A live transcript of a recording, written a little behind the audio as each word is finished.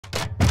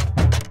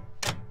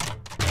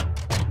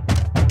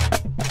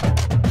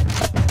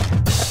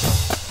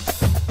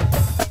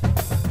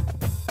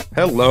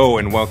Hello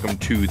and welcome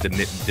to the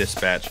Nittany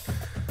Dispatch.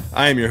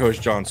 I am your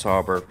host, John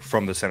Sauber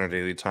from the Center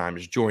Daily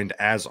Times, joined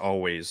as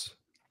always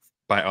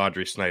by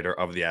Audrey Snyder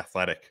of The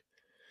Athletic.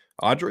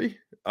 Audrey,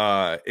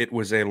 it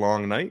was a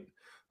long night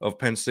of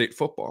Penn State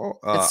football.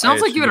 It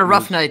sounds like you had a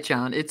rough night,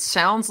 John. It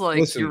sounds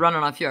like you're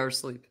running on a few hours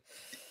sleep.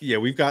 Yeah,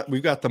 we've got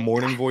the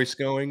morning voice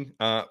going.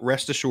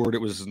 Rest assured,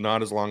 it was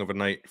not as long of a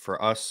night for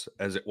us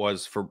as it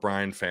was for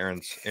Brian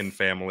Ferentz and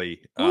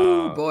family.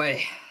 Oh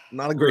boy,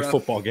 not a great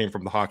football game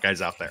from the Hawkeyes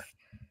out there.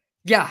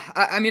 Yeah,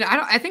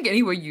 I think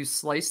any way you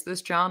slice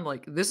this, John,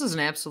 like this is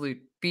an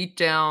absolute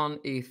beatdown,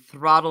 a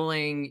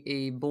throttling,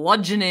 a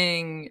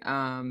bludgeoning,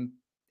 an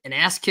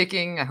ass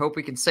kicking. I hope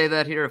we can say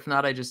that here. If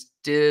not, I just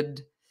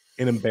did.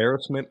 An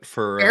embarrassment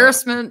for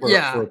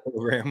yeah. for a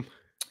program.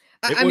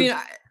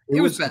 It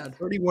was bad.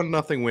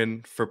 31-0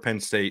 win for Penn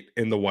State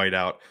in the White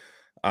Out.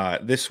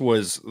 This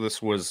was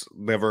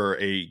never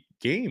a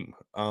game.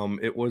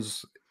 It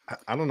was,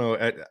 I don't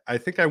know. I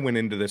think I went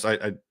into this.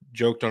 I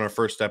joked on our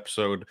first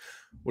episode.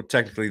 Well,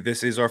 technically,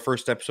 this is our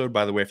first episode.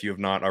 By the way, if you have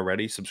not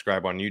already,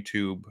 subscribe on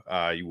YouTube.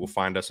 You will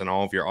find us in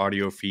all of your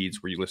audio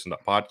feeds where you listen to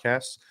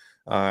podcasts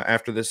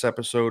after this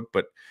episode.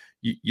 But,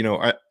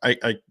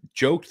 I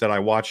joked that I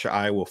watch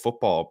Iowa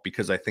football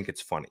because I think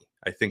it's funny.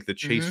 I think the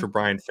chase for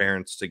Brian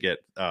Ferentz to get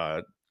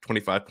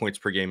 25 points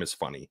per game is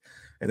funny.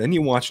 And then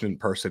you watch it in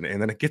person,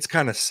 and then it gets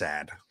kind of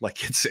sad.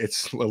 Like, it's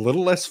a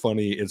little less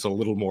funny. It's a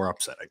little more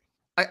upsetting.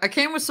 I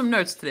came with some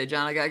notes today,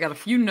 John. I got a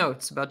few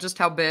notes about just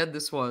how bad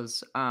this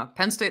was.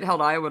 Penn State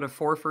held Iowa to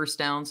 4 first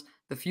downs,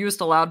 the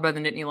fewest allowed by the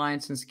Nittany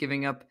Lions since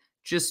giving up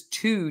just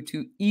 2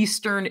 to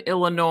Eastern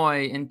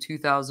Illinois in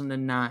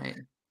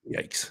 2009.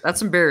 Yikes.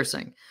 That's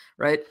embarrassing,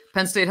 right?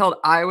 Penn State held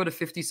Iowa to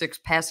 56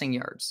 passing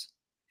yards.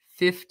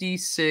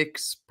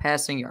 56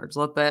 passing yards.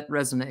 Let that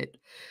resonate.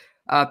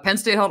 Penn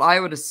State held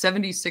Iowa to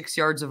 76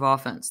 yards of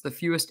offense, the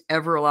fewest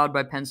ever allowed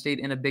by Penn State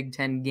in a Big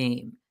Ten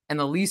game, and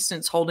the least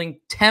since holding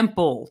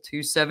Temple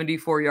to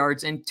 74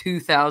 yards in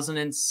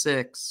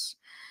 2006.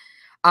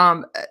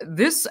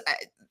 This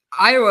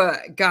Iowa,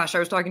 gosh, I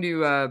was talking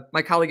to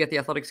my colleague at The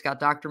Athletic, Scott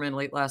Docterman,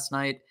 late last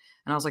night,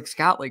 and I was like,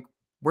 Scott, like,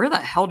 where the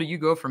hell do you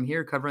go from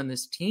here covering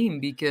this team?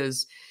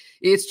 Because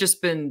it's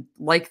just been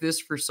like this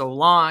for so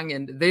long,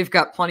 and they've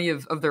got plenty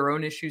of their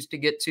own issues to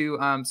get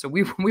to. So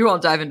we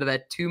won't dive into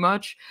that too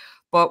much.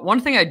 But one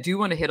thing I do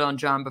want to hit on,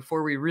 John,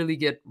 before we really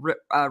get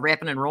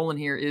wrapping and rolling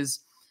here is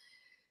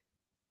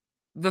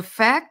the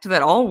fact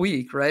that all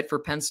week, right, for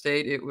Penn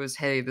State, it was,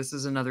 hey, this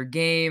is another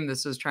game.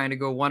 This is trying to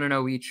go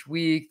 1-0 each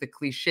week, the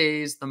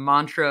cliches, the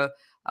mantra.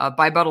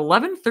 By about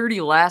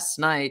 11:30 last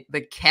night,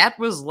 the cat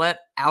was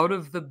let out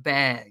of the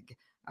bag.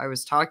 I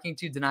was talking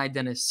to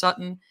Dennis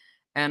Sutton,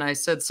 and I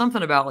said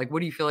something about, like, what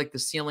do you feel like the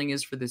ceiling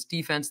is for this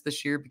defense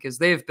this year? Because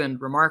they have been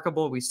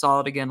remarkable. We saw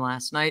it again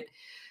last night.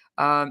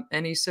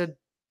 And he said,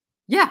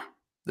 yeah,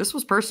 this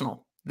was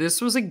personal.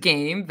 This was a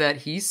game that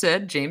he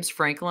said James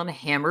Franklin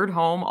hammered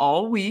home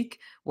all week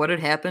what had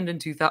happened in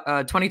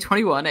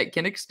 2021 at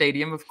Kinnick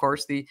Stadium. Of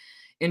course, the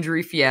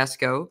injury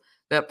fiasco,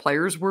 that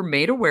players were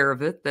made aware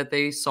of it, that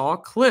they saw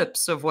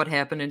clips of what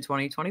happened in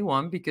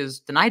 2021 because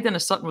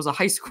Dennis Sutton was a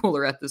high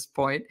schooler at this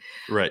point.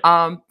 Right.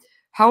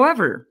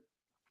 However,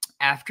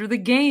 after the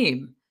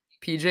game,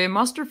 PJ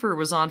Mustafer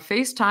was on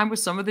FaceTime with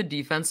some of the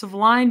defensive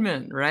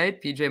linemen,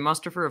 right? PJ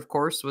Mustafer, of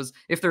course, was,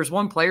 if there's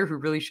one player who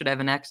really should have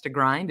an axe to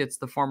grind, it's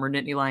the former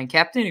Nittany Lion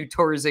captain who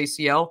tore his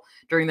ACL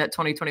during that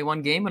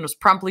 2021 game and was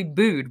promptly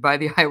booed by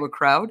the Iowa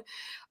crowd.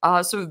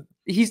 So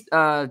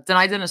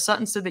Dennis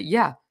Sutton said that,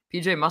 yeah,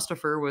 PJ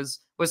Mustafer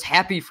was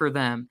happy for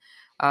them.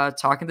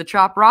 Talking to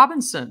Chop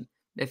Robinson,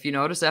 if you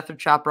notice, after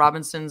Chop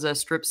Robinson's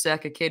strip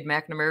sack of Cade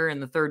McNamara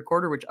in the third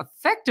quarter, which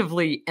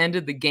effectively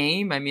ended the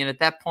game. I mean, at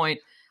that point,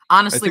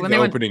 honestly, when the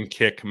opening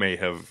kick may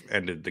have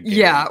ended the game.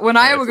 Yeah, when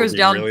Iowa goes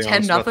down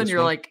 10-0,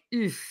 you're like,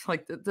 do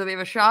they have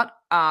a shot?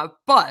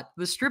 But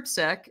the strip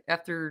sack,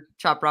 after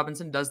Chop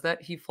Robinson does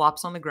that, he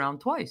flops on the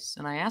ground twice.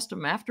 And I asked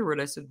him afterward,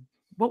 I said,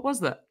 what was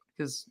that?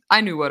 Because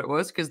I knew what it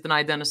was, because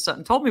Dennis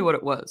Sutton told me what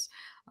it was.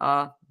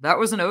 That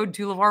was an ode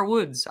to LeVar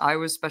Woods,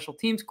 Iowa's special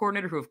teams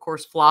coordinator, who, of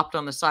course, flopped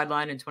on the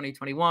sideline in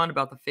 2021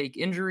 about the fake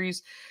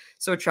injuries.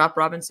 So Chop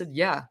Robinson said,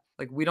 yeah,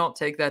 like, we don't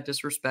take that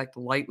disrespect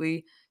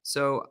lightly.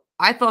 So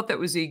I thought that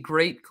was a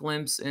great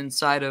glimpse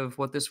inside of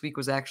what this week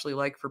was actually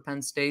like for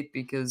Penn State,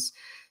 because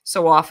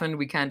so often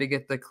we kind of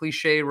get the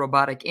cliche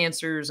robotic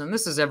answers, and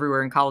this is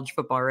everywhere in college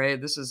football,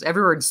 right? This is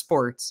everywhere in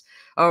sports.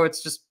 Oh,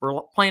 it's just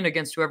we're playing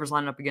against whoever's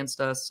lining up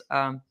against us.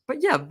 But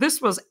yeah,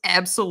 this was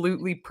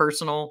absolutely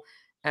personal.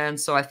 And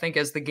so I think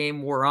as the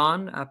game wore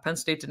on, Penn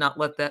State did not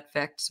let that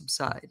fact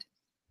subside.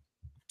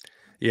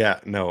 Yeah,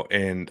 no.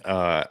 And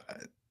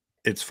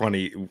it's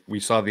funny. We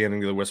saw the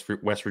ending of the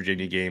West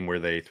Virginia game where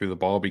they threw the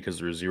ball because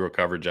there was zero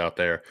coverage out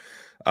there.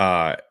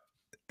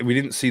 We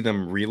didn't see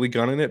them really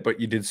gunning it, but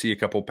you did see a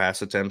couple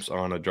pass attempts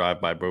on a drive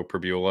by Bo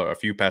Perbula, a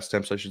few pass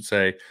attempts, I should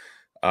say.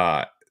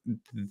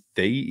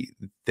 They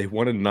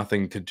wanted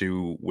nothing to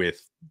do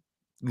with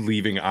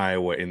leaving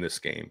Iowa in this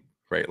game.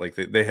 right? Like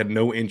they had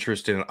no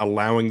interest in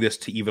allowing this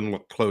to even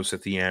look close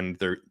at the end.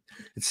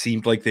 It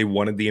seemed like they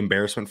wanted the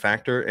embarrassment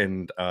factor,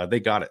 and they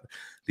got it.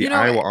 The You know,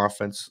 Iowa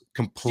offense you,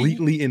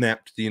 completely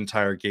inept the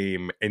entire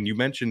game. And you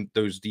mentioned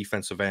those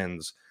defensive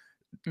ends.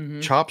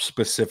 mhm. Chop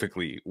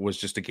specifically was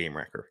just a game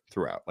wrecker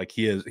throughout. Like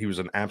he was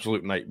an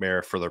absolute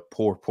nightmare for their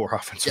poor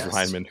offensive Yes.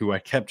 lineman who I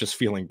kept just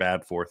feeling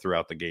bad for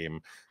throughout the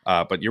game.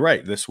 But you're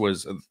right, this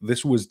was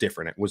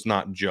different. It was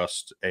not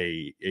just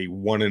a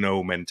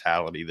 1-0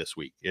 mentality this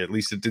week. At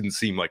least it didn't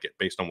seem like it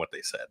based on what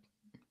they said.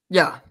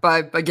 Yeah,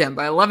 by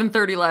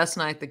 11:30 last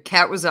night, the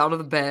cat was out of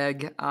the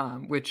bag,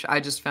 which I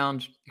just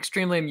found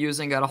extremely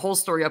amusing. Got a whole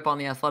story up on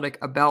The Athletic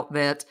about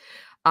that.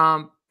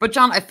 But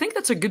John, I think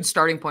that's a good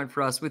starting point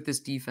for us with this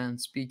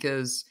defense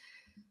because,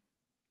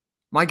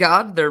 my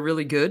God, they're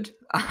really good.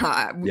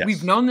 We've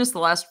Yes. known this the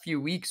last few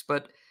weeks,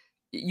 but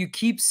you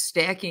keep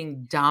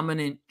stacking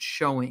dominant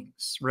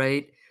showings,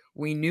 right?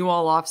 We knew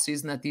all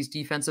offseason that these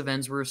defensive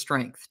ends were a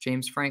strength.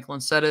 James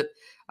Franklin said it.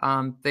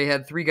 They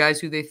had 3 guys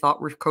who they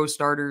thought were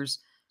co-starters.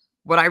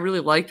 What I really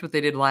liked what they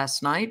did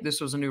last night,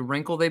 this was a new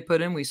wrinkle they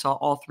put in. We saw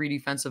all 3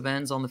 defensive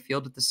ends on the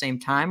field at the same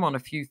time on a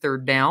few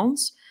third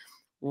downs.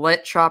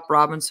 Let Chop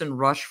Robinson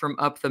rush from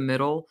up the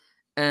middle.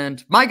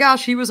 And my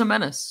gosh, he was a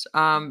menace.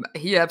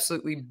 He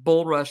absolutely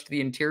bull rushed the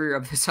interior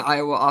of this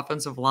Iowa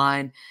offensive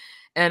line.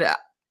 And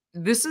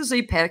this is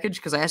a package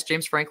because I asked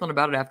James Franklin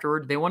about it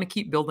afterward. They want to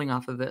keep building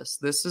off of this.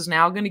 This is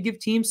now going to give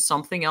teams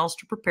something else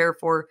to prepare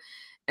for.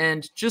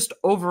 And just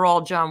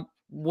overall, John,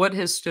 what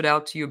has stood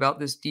out to you about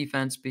this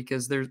defense?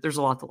 Because there's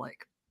a lot to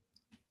like.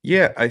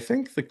 Yeah, I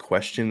think the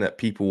question that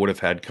people would have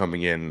had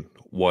coming in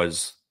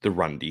was the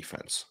run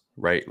defense,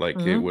 right? Like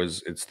Hmm.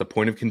 it's the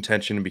point of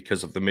contention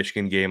because of the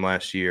Michigan game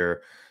last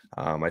year.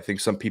 I think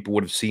some people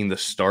would have seen the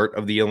start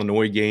of the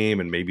Illinois game,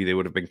 and maybe they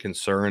would have been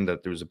concerned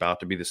that there was about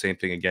to be the same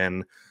thing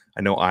again.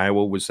 I know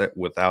Iowa was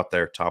without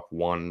their top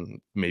 1,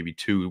 maybe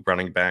 2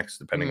 running backs,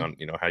 depending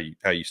Hmm. on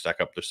how you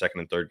stack up their second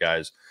and third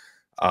guys.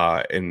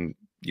 And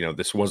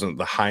this wasn't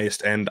the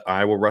highest end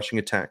Iowa rushing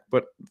attack,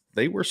 but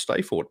they were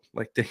stifled.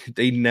 Like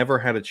they never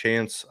had a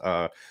chance.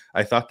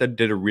 I thought that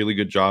did a really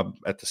good job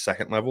at the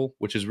second level,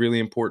 which is really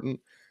important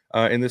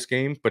in this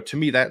game. But to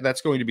me,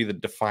 that's going to be the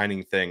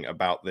defining thing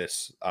about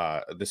this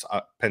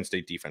Penn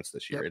State defense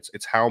this year. Yep.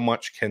 It's how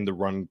much can the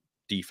run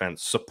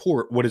defense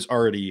support what is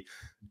already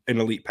an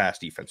elite pass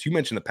defense. You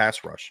mentioned the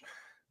pass rush.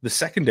 The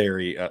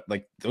secondary,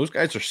 like those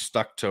guys are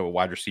stuck to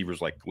wide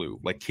receivers like glue.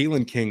 Like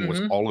Kalen King was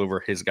Hmm. all over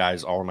his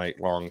guys all night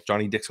long.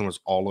 Johnny Dixon was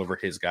all over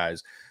his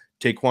guys.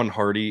 Taquan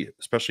Hardy,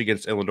 especially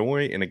against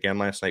Illinois, and again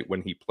last night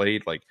when he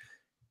played, like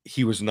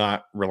he was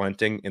not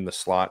relenting in the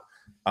slot.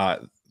 Uh,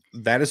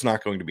 that is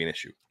not going to be an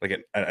issue.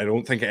 Like I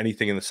don't think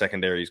anything in the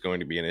secondary is going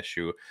to be an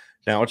issue.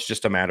 Now it's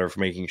just a matter of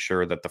making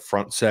sure that the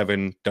front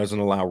 7 doesn't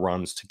allow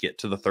runs to get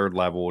to the third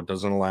level. It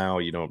doesn't allow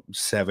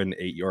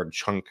 7-8 yard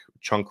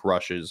chunk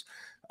rushes.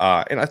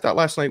 And I thought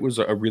last night was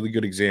a really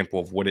good example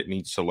of what it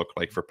needs to look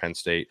like for Penn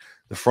State.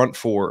 The front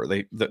 4,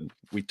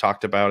 we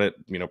talked about it,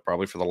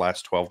 probably for the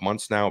last 12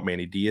 months now.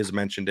 Manny Diaz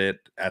mentioned it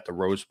at the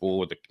Rose Bowl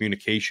with the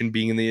communication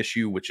being the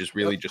issue, which is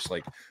really Yep. just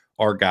like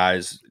our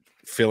guys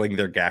filling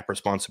their gap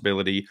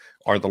responsibility.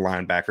 Are the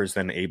linebackers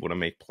then able to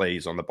make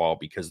plays on the ball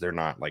because they're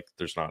not like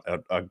there's not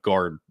a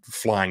guard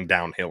flying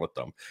downhill at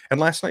them? And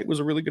last night was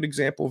a really good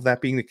example of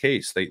that being the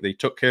case. They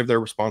took care of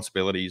their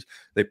responsibilities.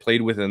 They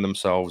played within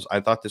themselves. I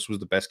thought this was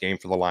the best game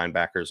for the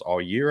linebackers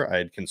all year. I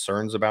had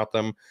concerns about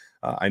them.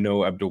 I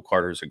know Abdul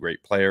Carter is a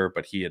great player,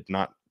 but he had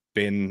not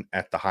been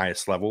at the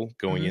highest level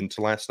going Hmm.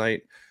 into last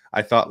night.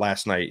 I thought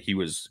last night he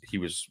was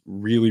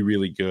really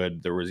really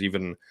good. There was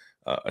even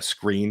a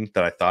screen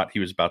that I thought he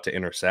was about to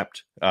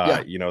intercept.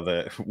 Yeah.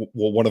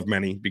 One of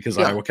many because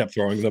Yeah. Iowa kept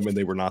throwing them and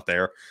they were not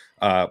there.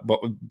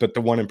 But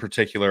the one in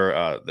particular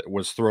that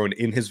was thrown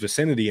in his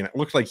vicinity, and it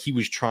looked like he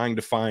was trying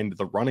to find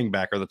the running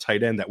back or the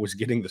tight end that was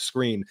getting the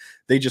screen.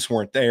 They just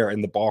weren't there,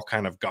 and the ball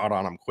kind of got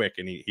on him quick,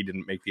 and he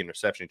didn't make the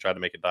interception. He tried to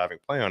make a diving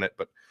play on it,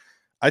 but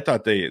I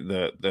thought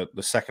the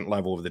second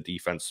level of the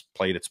defense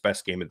played its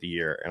best game of the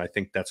year, and I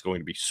think that's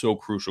going to be so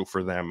crucial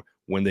for them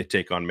when they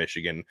take on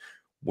Michigan,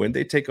 when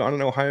they take on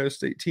an Ohio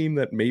State team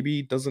that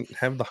maybe doesn't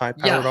have the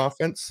high-powered Yeah.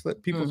 offense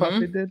that people thought Hmm.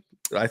 they did.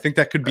 I think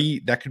that could be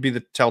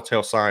the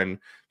telltale sign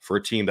for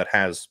a team that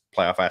has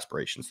playoff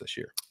aspirations this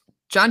year.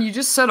 John, you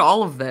just said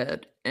all of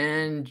that,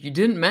 and you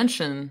didn't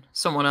mention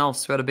someone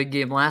else who had a big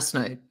game last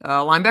night.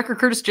 Linebacker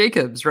Curtis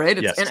Jacobs, right?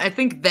 And Yes. I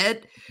think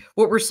that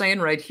what we're saying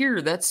right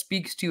here, that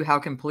speaks to how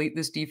complete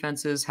this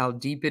defense is, how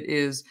deep it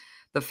is.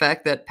 The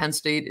fact that Penn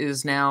State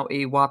is now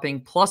a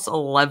whopping plus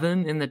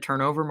 11 in the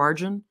turnover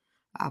margin.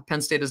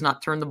 Penn State has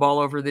not turned the ball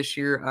over this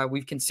year.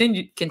 We've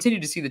continued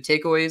to see the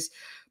takeaways,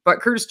 but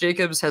Curtis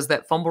Jacobs has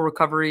that fumble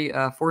recovery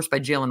forced by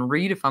Jalen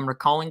Reed, if I'm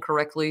recalling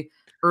correctly,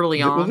 early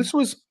Well,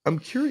 on. I'm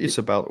curious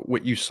about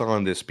what you saw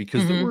in this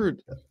because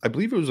Mm-hmm. I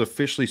believe it was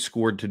officially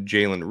scored to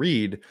Jalen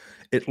Reed.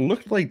 It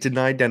looked like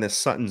Deni Dennis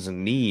Sutton's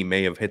knee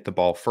may have hit the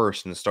ball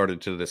first and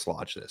started to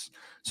dislodge this.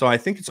 So I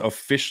think it's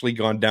officially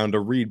gone down to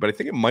Reed, but I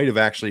think it might have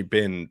actually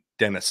been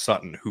Dennis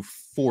Sutton who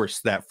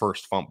forced that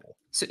first fumble.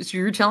 So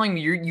you're telling me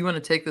you want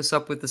to take this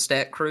up with the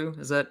stat crew?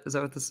 Is that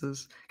what this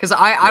is? Because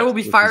I Yes, will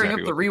be that's firing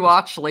exactly up the what this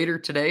is. rewatch later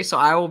today, so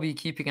I will be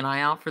keeping an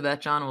eye out for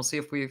that, John. We'll see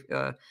if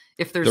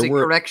there's There a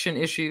were correction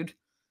issued.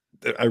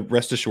 I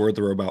rest assured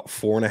there were about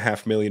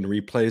 4.5 million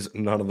replays.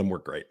 None of them were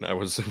great. And I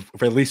was,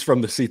 at least from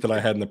the seat that I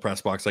had in the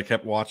press box, I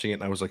kept watching it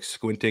and I was like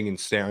squinting and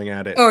staring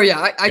at it. Oh yeah,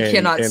 I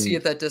cannot see And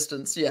at that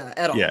distance. Yeah,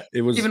 at yeah,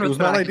 all, even it with was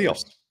not ideal.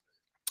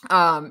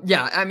 binoculars.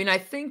 Yeah, I mean, I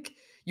think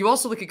you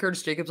also look at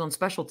Curtis Jacobs on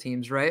special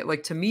teams, right?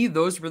 Like to me,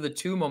 those were the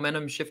two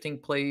momentum shifting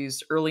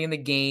plays early in the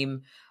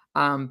game.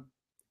 Um,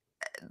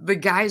 the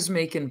guys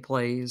making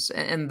plays,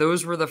 and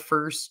those were the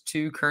first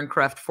two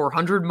Kerncraft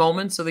 400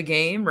 moments of the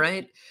game,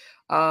 right?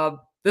 Uh,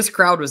 this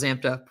crowd was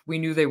amped up. We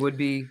knew they would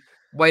be.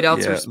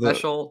 Whiteouts are Yeah,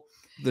 special.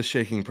 the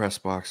shaking press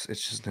box,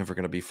 it's just never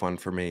going to be fun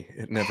for me.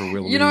 It never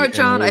will You know be. what, And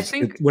John? I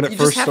think when it you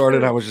just first have started,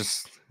 to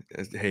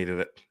I hated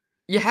it.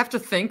 you have to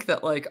think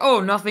that like, oh,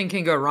 nothing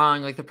can go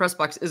wrong. Like the press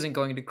box isn't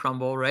going to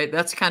crumble, right?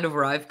 That's kind of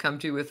where I've come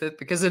to with it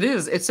because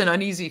it's an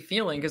uneasy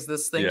feeling because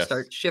this thing Yes.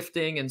 starts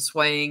shifting and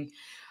swaying.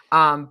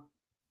 Um,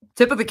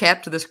 Tip of the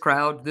cap to this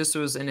crowd. This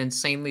was an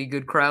insanely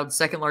good crowd,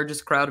 second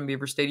largest crowd in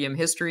Beaver Stadium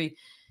history.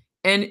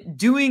 And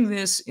doing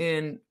this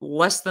in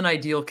less than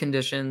ideal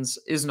conditions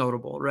is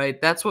notable, right?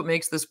 That's what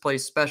makes this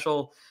place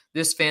special.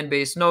 This fan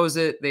base knows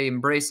it. They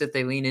embrace it.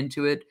 They lean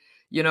into it.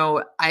 You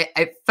know,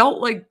 I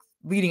felt like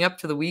leading up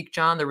to the week,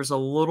 John, there was a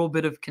little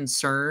bit of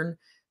concern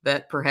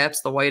that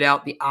perhaps the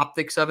whiteout, the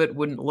optics of it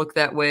wouldn't look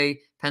that way.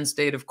 Penn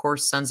State, of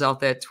course, sends out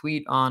that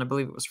tweet on, I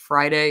believe it was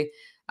Friday,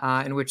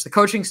 in which the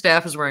coaching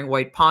staff is wearing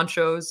white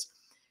ponchos.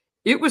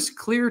 It was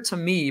clear to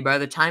me by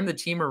the time the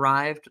team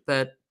arrived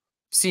that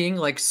seeing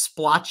like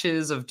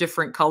splotches of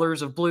different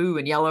colors of blue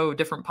and yellow,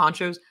 different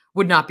ponchos,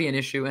 would not be an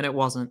issue, and it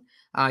wasn't.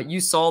 You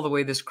saw the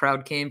way this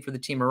crowd came for the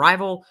team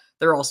arrival.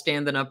 They're all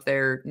standing up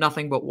there,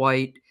 nothing but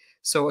white.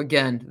 So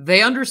again,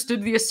 they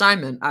understood the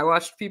assignment. I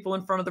watched people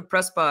in front of the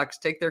press box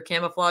take their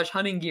camouflage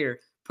hunting gear,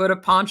 put a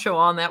poncho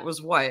on that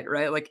was white,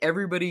 right? Like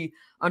everybody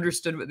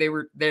understood what they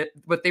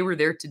were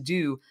there to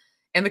do.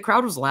 And the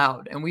crowd was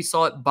loud, and we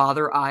saw it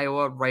bother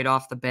Iowa right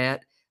off the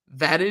bat.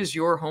 That is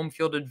your home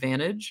field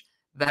advantage.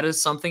 That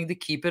is something to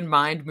keep in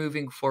mind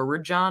moving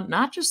forward, John,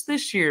 not just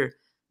this year,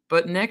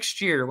 but next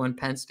year when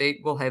Penn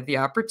State will have the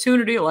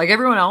opportunity, like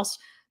everyone else,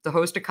 to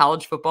host a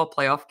college football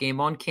playoff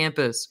game on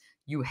campus.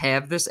 You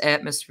have this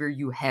atmosphere,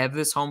 you have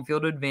this home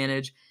field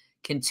advantage.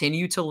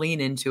 Continue to lean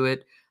into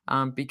it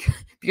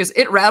because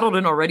it rattled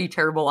an already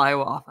terrible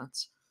Iowa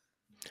offense.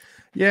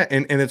 Yeah,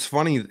 and it's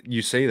funny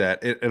you say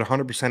that. It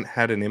 100%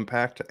 had an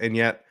impact, and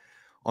yet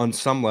on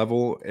some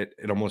level, it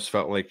almost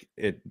felt like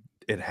it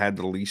had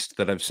the least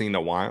that I've seen in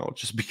a while,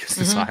 just because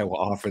this Mm-hmm.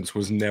 Iowa offense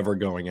was never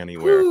going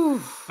anywhere.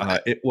 Whew.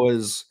 It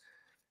was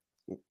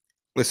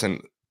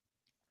listen,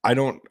 I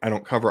don't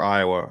cover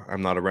Iowa.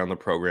 I'm not around the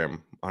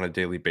program on a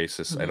daily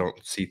basis. I Mhm.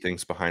 don't see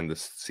things behind the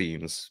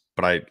scenes,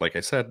 but like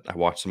I said, I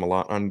watch them a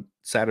lot on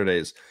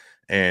Saturdays.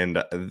 And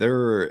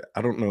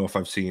I don't know if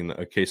I've seen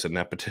a case of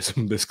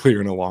nepotism this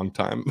clear in a long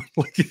time.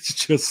 Like it's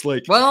just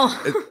like, Well,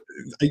 it,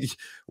 I-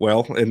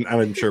 well, and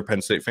I'm sure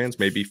Penn State fans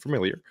may be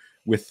familiar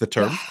with the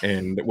yeah. term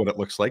and what it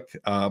looks like.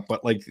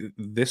 But like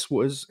this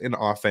was an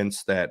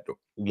offense that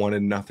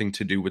wanted nothing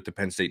to do with the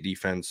Penn State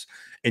defense,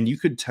 and you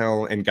could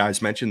tell. And guys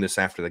mentioned this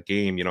after the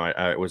game. You know,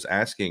 I was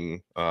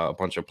asking a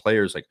bunch of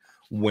players like,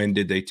 when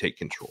did they take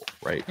control,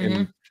 right? And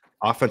Mhm.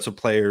 offensive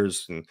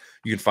players, and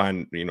you can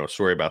find a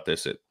story about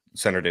this at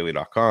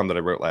centerdaily.com that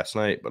I wrote last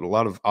night. But a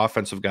lot of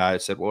offensive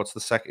guys said, well, it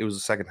was the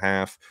second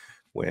half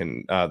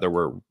when there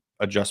were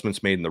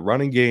adjustments made in the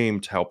running game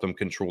to help them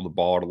control the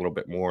ball a little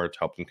bit more, to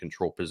help them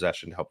control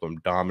possession, to help them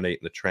dominate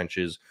in the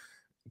trenches.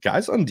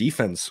 Guys on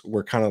defense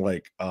were kind of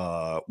like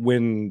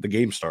when the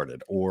game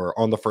started or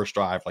on the first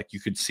drive, like you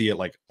could see it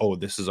like, oh,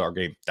 this is our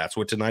game. That's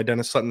what tonight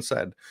Dennis Sutton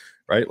said,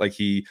 right? Like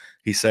he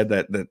said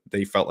that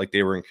they felt like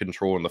they were in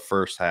control in the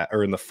first half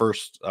or in the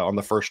first on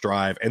the first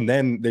drive, and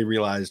then they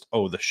realized,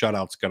 oh, the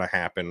shutout's gonna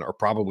happen or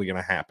probably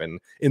gonna happen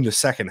in the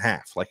second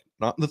half, like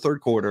not in the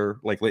third quarter,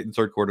 like late in the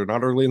third quarter,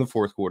 not early in the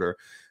fourth quarter.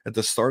 At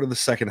the start of the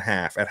second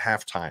half, at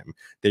halftime,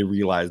 they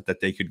realized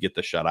that they could get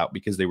the shutout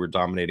because they were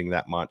dominating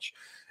that much.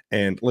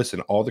 And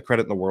listen, all the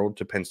credit in the world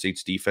to Penn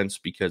State's defense,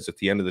 because at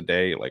the end of the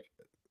day, like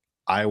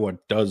Iowa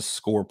does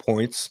score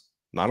points,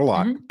 not a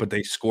lot, Mhm. but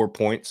they score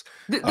points.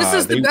 This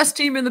is the They best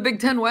team in the Big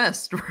Ten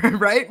West,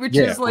 right? Which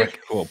Yeah, is right. like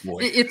Oh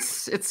boy.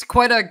 it's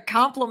quite a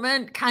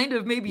compliment, kind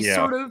of, maybe, Yeah.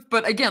 sort of.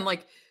 But again,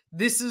 like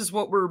this is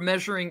what we're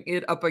measuring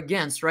it up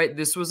against, right?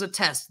 This was a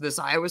test. This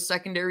Iowa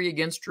secondary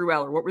against Drew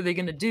Allar. What were they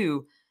going to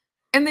do?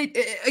 And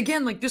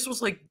again, like this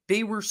was like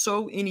they were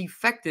so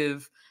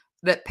ineffective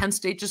that Penn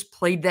State just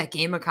played that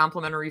game of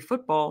complimentary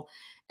football.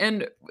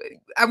 And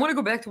I want to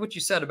go back to what you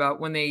said about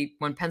when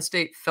Penn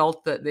State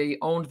felt that they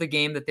owned the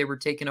game, that they were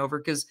taking over.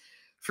 Because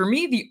for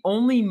me, the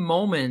only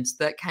moments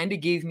that kind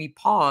of gave me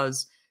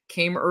pause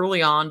came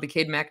early on. The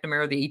Cade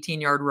McNamara, the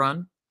 18-yard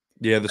run.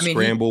 Yeah, the I mean,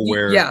 scramble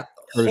where yeah,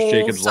 Curtis whole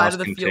Jacobs side of lost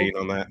the field contain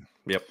on that.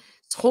 Yep.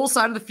 whole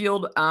side of the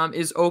field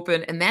is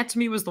open, and that to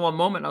me was the one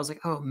moment I was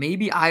like, oh,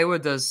 maybe Iowa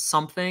does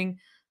something.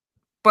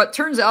 But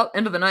turns out,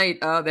 end of the night,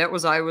 that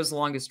was Iowa's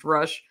longest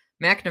rush.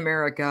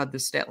 McNamara, God,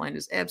 this stat line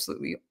is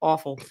absolutely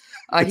awful. He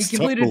It's tough to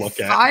completed look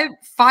at.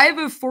 5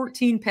 of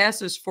 14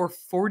 passes for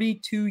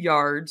 42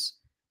 yards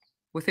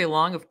with a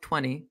long of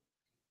 20.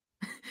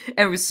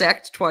 And was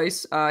sacked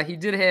twice. He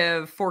did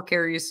have 4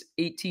 carries,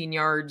 18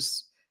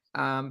 yards.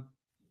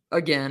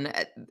 Again,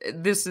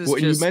 this is Well,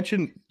 and just you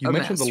a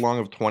mentioned the mess. long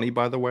of 20,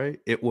 by the way.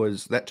 It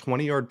was that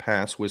 20-yard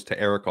pass was to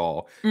Eric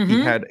All. He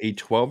Mhm. had a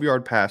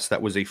 12-yard pass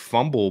that was a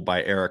fumble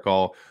by Eric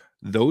All.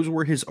 Those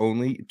were his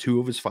only 2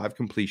 of his 5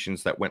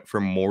 completions that went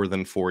for more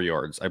than 4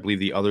 yards. I believe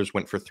the others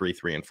went for 3,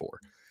 3, and 4.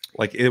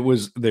 Like there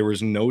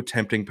was no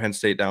tempting Penn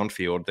State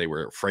downfield. They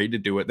were afraid to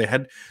do it.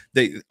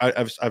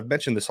 I've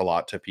mentioned this a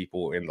lot to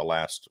people in the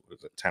last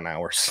 10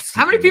 hours since the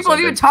How many game has people have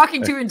you been ended.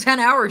 talking to in 10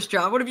 hours,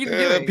 John? What have you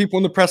been doing? People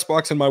in the press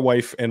box, and my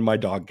wife and my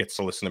dog gets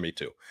to listen to me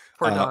too.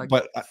 Poor dog.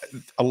 But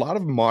a lot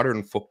of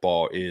modern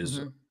football is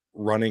Mhm.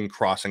 running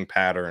crossing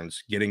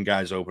patterns, getting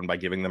guys open by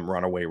giving them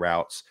runaway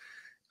routes.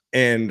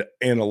 And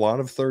in a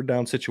lot of third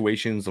down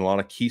situations, a lot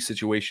of key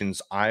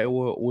situations,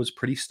 Iowa was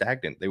pretty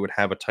stagnant. They would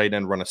have a tight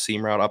end run a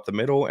seam route up the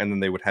middle, and then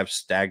they would have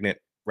stagnant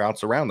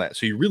routes around that.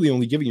 So you're really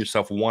only giving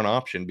yourself one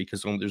option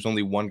because there's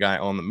only one guy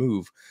on the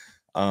move.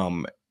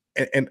 And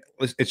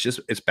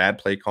it's bad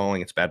play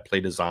calling, it's bad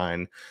play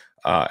design.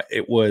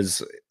 It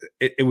was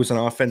an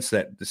offense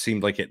that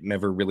seemed like it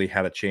never really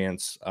had a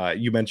chance.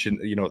 You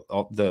mentioned,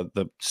 all the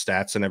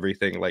stats and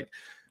everything. Like,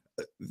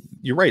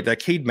 you're right. That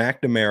Cade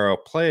McNamara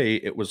play,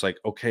 it was like,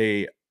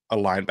 okay, a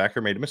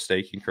linebacker made a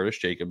mistake in Curtis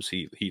Jacobs.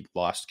 He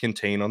lost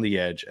contain on the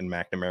edge, and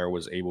McNamara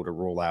was able to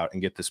roll out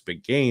and get this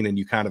big gain. And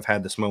you kind of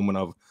had this moment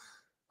of,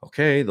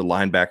 okay, the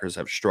linebackers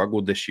have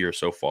struggled this year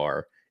so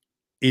far.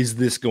 Is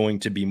this going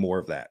to be more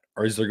of that?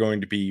 Or is there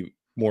going to be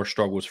more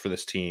struggles for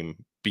this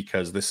team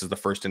because this is the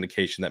first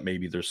indication that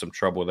maybe there's some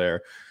trouble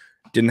there?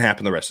 Didn't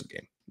happen the rest of the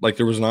game. Like,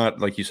 there was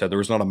not, like you said, there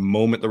was not a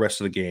moment the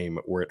rest of the game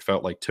where it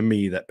felt like, to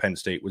me, that Penn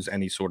State was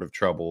any sort of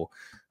trouble.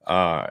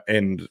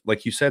 And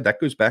like you said, that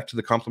goes back to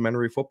the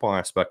complementary football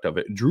aspect of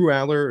it. Drew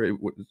Allar,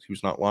 he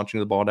was not launching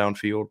the ball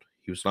downfield.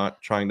 He was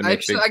not trying to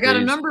make big I got a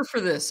plays. number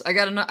for this. I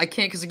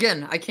can't, because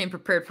again, I came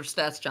prepared for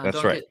stats, John.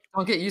 That's right.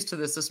 Don't get used to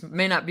this. This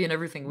may not be an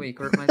everything week,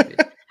 or it might be.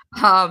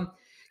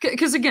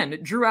 Because again,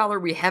 Drew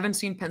Allar, we haven't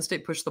seen Penn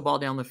State push the ball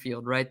down the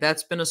field, right?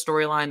 That's been a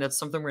storyline. That's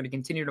something we're going to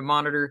continue to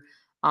monitor.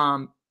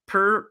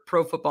 Per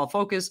Pro Football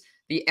Focus,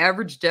 the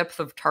average depth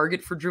of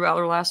target for Drew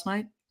Allar last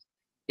night,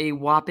 a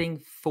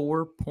whopping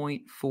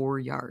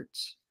 4.4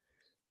 yards.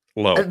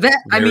 Low. That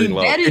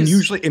Low. that is, and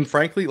usually, and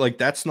frankly, like,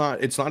 it's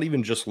not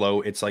even just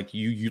low. It's like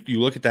you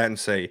look at that and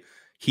say,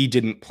 he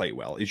didn't play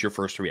well, is your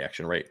first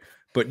reaction, right?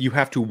 But you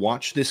have to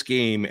watch this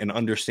game and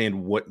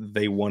understand what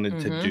they wanted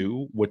to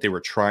do, what they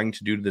were trying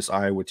to do to this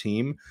Iowa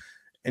team.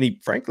 And he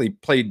frankly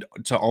played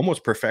to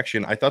almost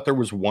perfection. I thought there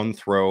was one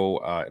throw.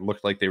 It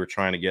looked like they were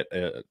trying to get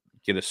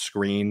a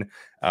screen,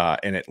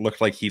 and it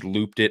looked like he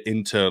looped it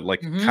into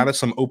like kind of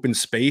some open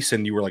space.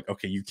 And you were like,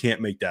 okay, you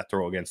can't make that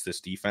throw against this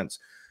defense.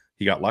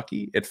 He got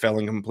lucky. It fell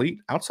incomplete.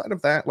 Outside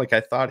of that, like, I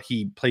thought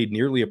he played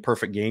nearly a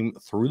perfect game,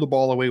 threw the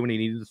ball away when he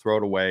needed to throw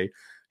it away,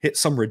 hit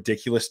some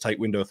ridiculous tight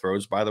window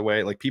throws, by the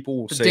way. Like,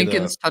 people will say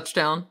Dinkins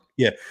touchdown.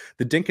 Yeah,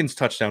 the Dinkins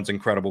touchdown's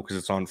incredible because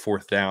it's on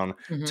 4th down.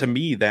 To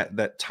me,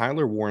 that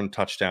Tyler Warren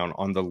touchdown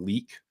on the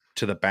leak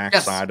to the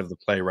backside of the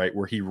play, right,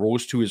 where he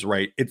rolls to his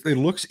right, it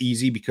looks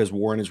easy because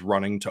Warren is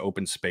running to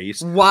open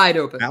space. Wide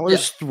open.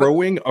 Allar's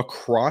throwing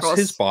across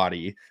his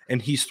body,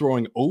 and he's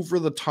throwing over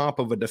the top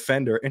of a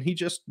defender, and he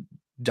just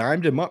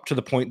dimed him up to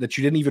the point that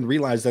you didn't even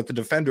realize that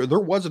there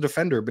was a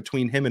defender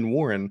between him and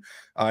Warren.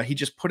 He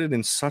just put it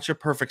in such a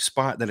perfect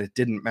spot that it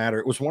didn't matter.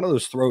 It was one of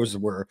those throws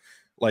where,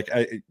 like,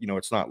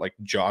 it's not like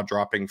jaw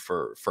dropping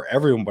for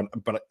everyone,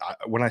 but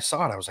when I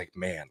saw it, I was like,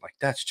 man, like,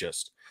 that's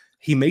just,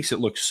 he makes it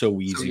look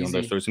so easy on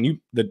those throws. And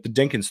the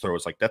Dinkins throw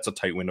is like, that's a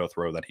tight window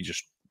throw that he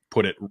just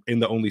put it in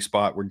the only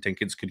spot where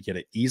Dinkins could get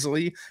it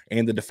easily,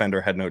 and the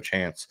defender had no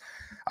chance.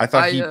 I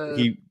thought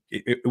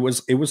it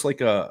was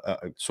like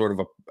a sort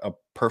of a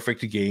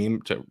perfect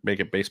game, to make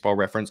a baseball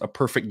reference, a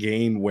perfect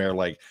game where,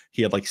 like,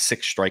 he had like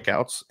 6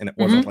 strikeouts, and it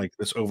wasn't like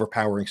this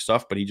overpowering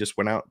stuff, but he just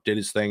went out, did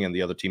his thing, and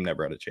the other team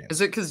never had a chance. Is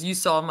it because you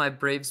saw my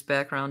Braves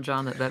background,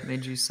 John, that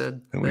made you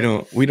said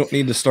that? We don't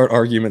need to start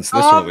arguments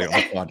this early on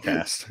the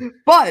podcast.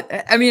 But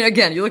I mean,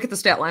 again, you look at the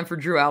stat line for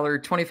Drew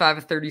Allar: 25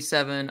 of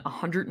 37,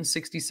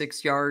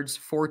 166 yards,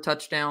 4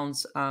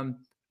 touchdowns.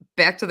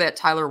 Back to that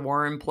Tyler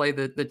Warren play,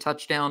 the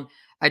touchdown.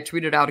 I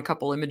tweeted out a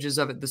couple images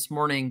of it this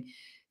morning.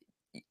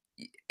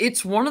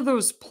 It's one of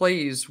those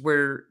plays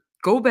where,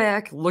 go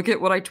back, look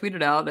at what I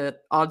tweeted out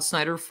at Odd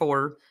Snyder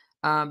 4.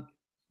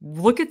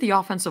 Look at the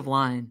offensive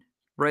line,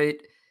 right?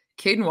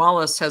 Caden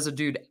Wallace has a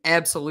dude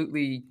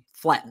absolutely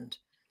flattened.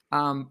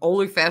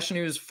 Olu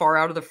Fashanu is far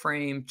out of the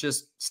frame.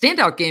 Just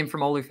standout game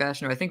from Olu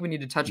Fashanu. I think we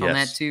need to touch on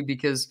that too,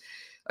 because,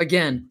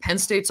 again, Penn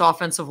State's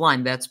offensive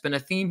line, that's been a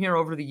theme here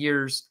over the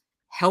years.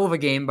 Hell of a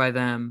game by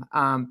them.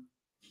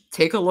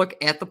 Take a look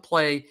at the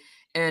play.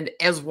 And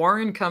as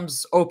Warren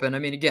comes open, I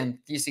mean, again,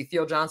 you see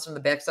Theo Johnson in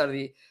the backside of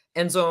the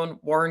end zone.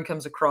 Warren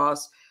comes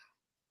across.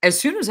 as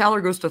soon as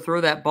Allar goes to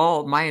throw that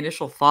ball, my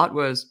initial thought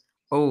was,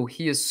 oh,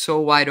 he is so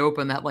wide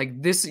open that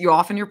like this, you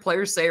often hear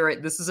players say,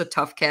 right, this is a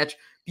tough catch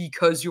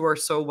because you are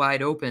so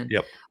wide open.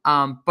 Yep.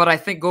 But I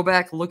think go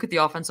back, look at the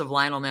offensive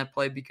line on that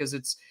play because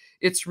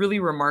it's really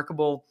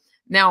remarkable.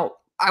 Now,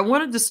 I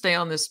wanted to stay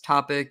on this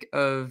topic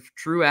of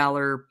Drew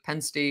Allar,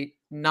 Penn State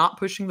not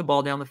pushing the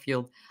ball down the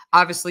field.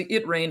 Obviously,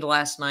 it rained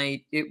last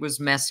night. It was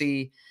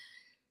messy.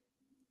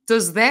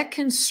 Does that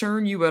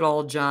concern you at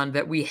all, John,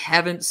 that we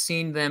haven't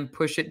seen them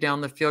push it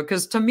down the field?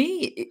 Because to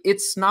me,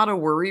 it's not a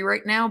worry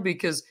right now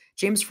because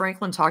James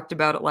Franklin talked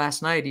about it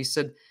last night. He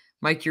said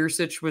Mike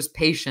Yurcich was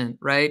patient,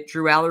 right?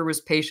 Drew Allar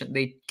was patient.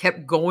 They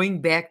kept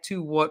going back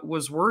to what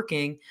was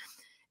working.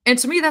 And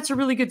to me, that's a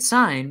really good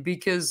sign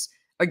because,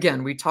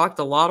 again, we talked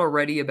a lot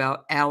already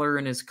about Allar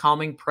and his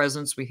calming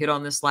presence. We hit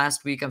on this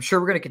last week. I'm sure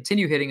we're going to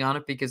continue hitting on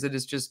it because it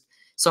is just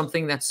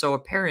something that's so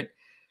apparent.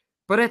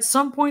 But at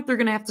some point, they're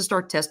going to have to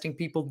start testing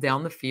people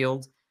down the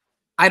field.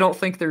 I don't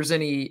think there's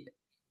any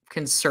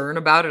concern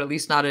about it, at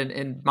least not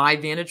in my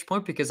vantage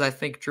point, because I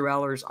think Drew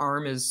Allar's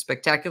arm is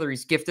spectacular.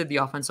 He's gifted. The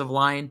offensive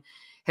line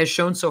has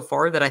shown so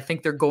far that I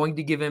think they're going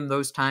to give him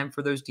those time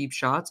for those deep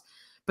shots.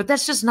 But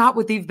that's just not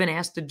what they've been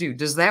asked to do.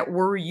 Does that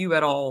worry you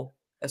at all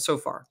so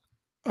far?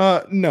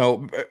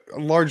 No,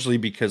 largely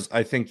because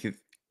I think,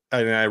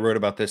 and I wrote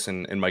about this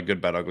in my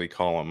Good Bad Ugly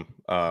column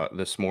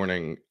this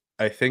morning.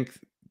 I think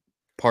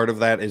part of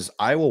that is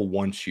I will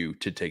want you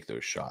to take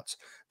those shots.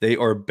 They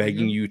are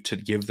begging you to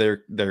give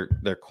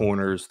their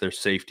corners, their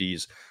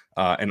safeties,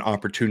 an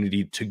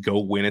opportunity to go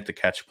win at the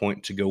catch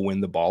point, to go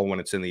win the ball when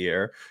it's in the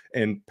air.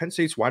 And Penn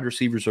State's wide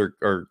receivers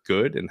are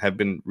good and have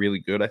been really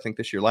good, I think,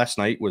 this year. Last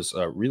night was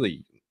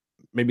really,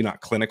 maybe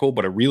not clinical,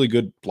 but a really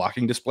good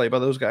blocking display by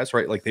those guys,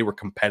 right? Like they were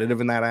competitive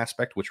in that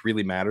aspect, which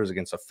really matters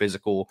against a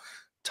physical,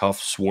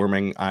 tough,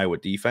 swarming Iowa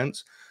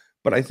defense.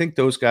 But I think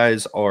those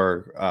guys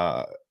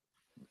are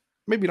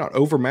maybe not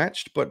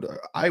overmatched, but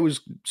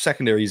Iowa's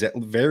secondary is at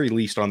very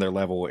least on their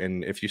level.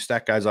 And if you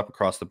stack guys up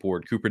across the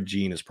board, Cooper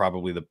Jean is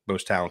probably the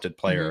most talented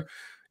player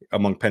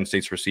among Penn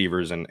State's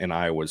receivers and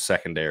Iowa's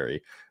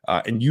secondary.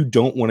 And you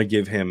don't want to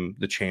give him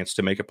the chance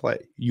to make a play.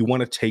 You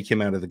want to take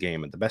him out of the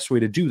game. And the best way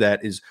to do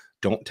that is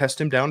don't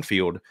test him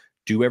downfield.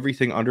 Do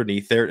everything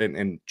underneath there.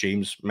 And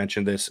James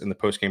mentioned this in the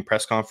post-game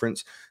press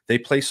conference. They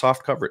play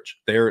soft coverage.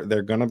 They're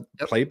going to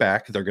play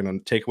back. They're going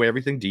to take away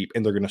everything deep,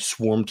 and they're going to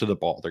swarm to the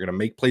ball. They're going to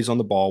make plays on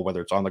the ball,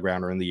 whether it's on the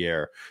ground or in the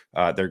air.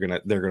 They're going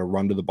to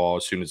run to the ball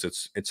as soon as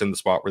it's in the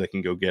spot where they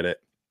can go get it.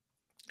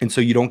 And so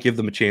you don't give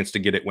them a chance to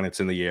get it when it's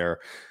in the air,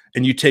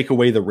 and you take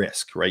away the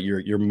risk, right?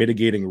 You're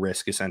mitigating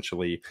risk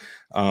essentially.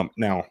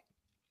 Now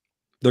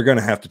they're going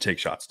to have to take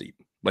shots deep.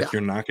 Like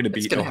you're not going to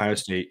beat Ohio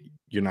State.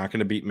 You're not going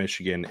to beat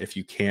Michigan if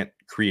you can't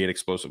create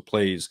explosive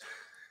plays.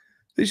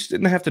 They just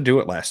didn't have to do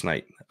it last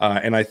night,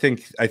 and I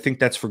think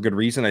that's for good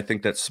reason. I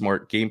think that's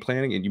smart game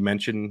planning. And you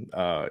mentioned,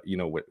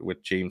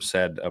 what James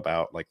said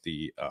about like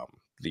the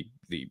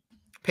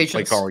patience,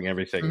 play calling,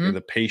 everything, and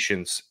the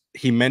patience.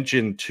 He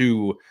mentioned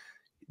too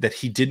that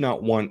he did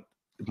not want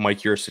Mike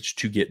Yurcich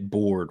to get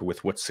bored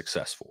with what's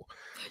successful.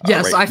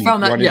 Yes, right? I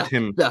found that.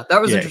 Yeah, that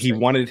was He interesting.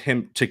 wanted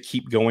him to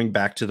keep going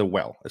back to the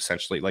well,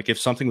 essentially. Like if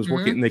something was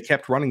working, and they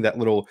kept running that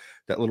little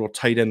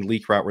tight end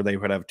leak route where they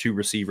would have two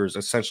receivers,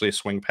 essentially a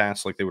swing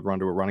pass, like they would run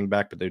to a running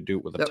back, but they'd do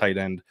it with a tight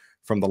end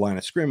from the line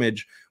of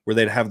scrimmage, where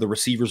they'd have the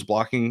receivers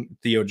blocking.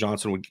 Theo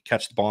Johnson would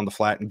catch the ball in the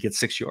flat and get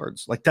 6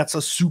 yards. Like that's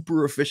a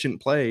super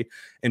efficient play.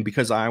 And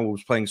because Iowa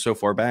was playing so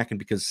far back, and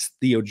because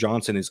Theo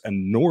Johnson is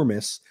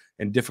enormous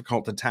and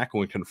difficult to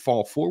tackle and can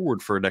fall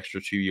forward for an extra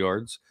 2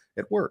 yards,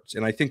 it works.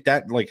 And I think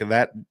that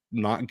that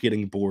not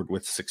getting bored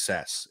with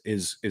success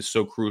is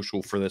so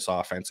crucial for this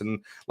offense.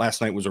 And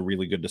last night was a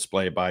really good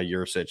display by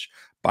Yurcich,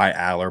 by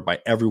Allar, by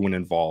everyone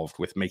involved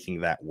with making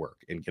that work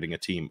and getting a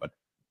team a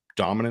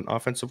dominant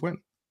offensive win.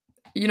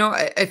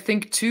 I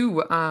think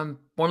too, one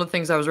of the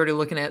things I was already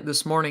looking at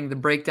this morning, the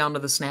breakdown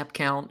of the snap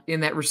count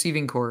in that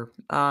receiving core.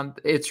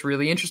 It's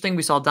really interesting.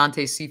 We saw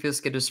Dante Cephas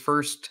get his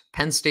first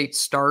Penn State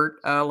start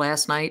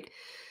last night.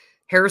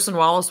 Harrison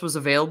Wallace was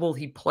available.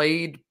 He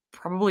played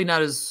probably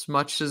not as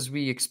much as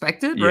we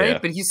expected, right?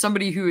 But he's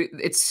somebody who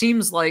it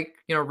seems like,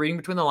 reading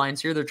between the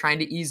lines here, they're trying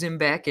to ease him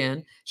back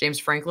in. James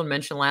Franklin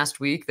mentioned last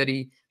week that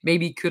he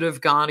maybe could have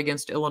gone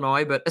against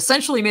Illinois, but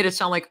essentially made it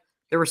sound like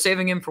they were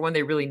saving him for when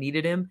they really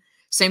needed him.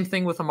 Same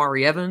thing with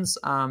Amari Evans.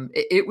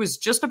 It was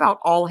just about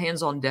all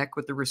hands on deck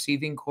with the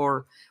receiving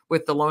core,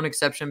 with the lone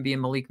exception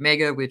being Malik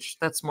Mega, which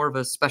that's more of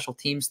a special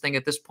teams thing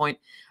at this point.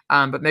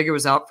 But Mega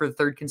was out for the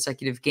third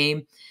consecutive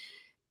game.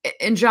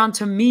 And John,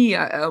 to me,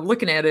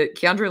 looking at it,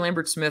 Keandre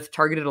Lambert-Smith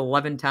targeted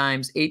 11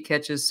 times, 8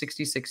 catches,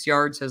 66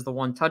 yards, has the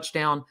 1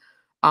 touchdown.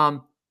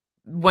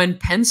 When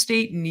Penn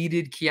State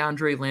needed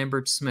Keandre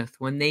Lambert-Smith,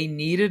 when they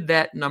needed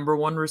that number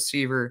 1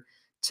 receiver,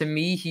 to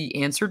me,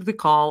 he answered the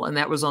call, and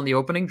that was on the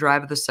opening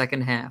drive of the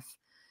second half.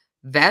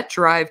 That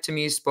drive, to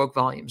me, spoke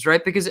volumes,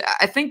 right? Because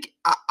I think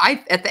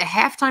at the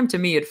halftime, to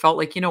me, it felt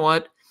like, you know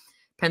what?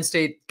 Penn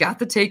State got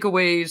the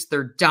takeaways.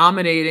 They're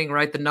dominating,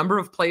 right? The number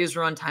of plays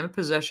run, time of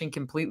possession,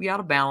 completely out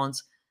of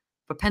balance.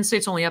 But Penn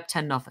State's only up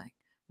 10-0,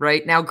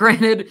 right? Now,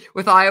 granted,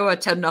 with Iowa,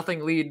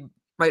 10-0 lead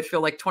might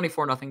feel like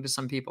 24-0 to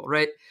some people,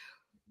 right?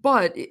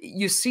 But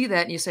you see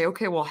that and you say,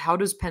 okay, well, how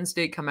does Penn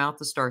State come out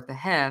to start the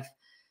half?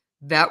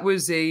 That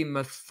was a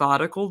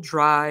methodical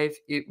drive.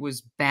 It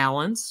was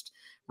balanced,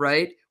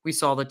 right? We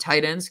saw the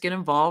tight ends get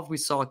involved. We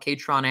saw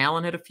Katron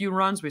Allen had a few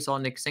runs. We saw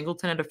Nick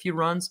Singleton had a few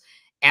runs.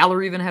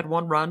 Allar even had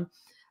one run.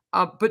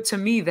 But to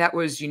me, that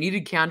was, you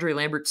needed Keandre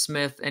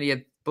Lambert-Smith, and he had,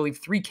 I believe,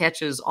 3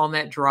 catches on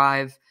that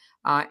drive.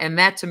 And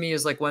that to me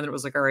is like when it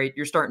was like, all right,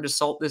 you're starting to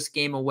salt this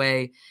game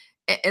away.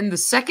 And the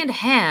second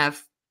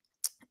half,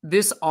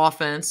 this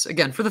offense,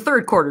 again, for the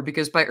third quarter,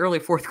 because by early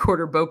fourth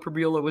quarter, Bo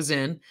Pribula was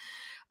in.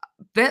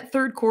 That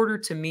third quarter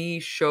to me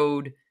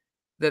showed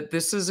that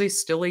this is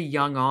still a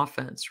young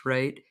offense,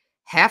 right?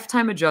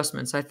 Halftime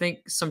adjustments. I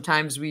think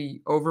sometimes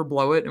we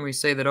overblow it and we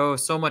say that, oh,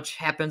 so much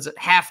happens at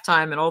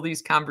halftime and all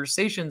these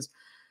conversations.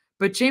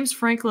 But James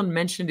Franklin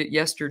mentioned it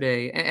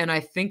yesterday, and I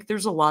think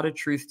there's a lot of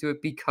truth to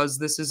it because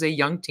this is a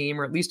young team,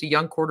 or at least a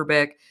young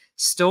quarterback,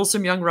 still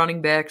some young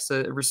running backs,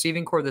 a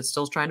receiving core that's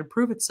still trying to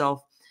prove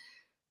itself.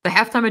 The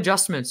halftime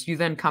adjustments, you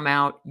then come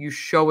out, you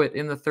show it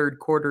in the third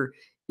quarter.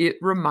 It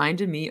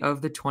reminded me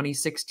of the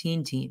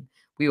 2016 team.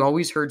 We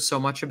always heard so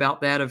much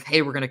about that of,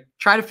 hey, we're going to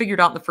try to figure it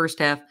out in the first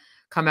half,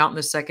 come out in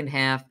the second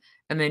half,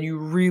 and then you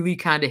really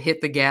kind of hit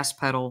the gas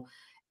pedal.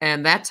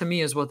 And that to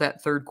me is what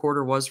that third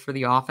quarter was for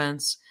the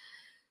offense.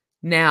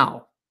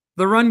 Now,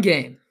 the run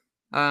game.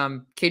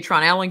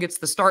 Katron Allen gets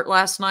the start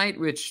last night,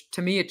 which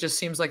to me, it just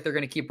seems like they're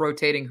going to keep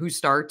rotating who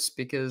starts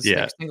because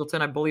Nick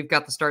Singleton, I believe,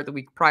 got the start the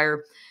week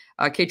prior.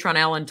 Katron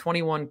Allen,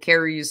 21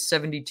 carries,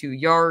 72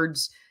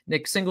 yards.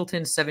 Nick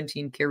Singleton,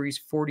 17 carries,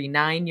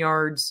 49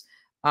 yards.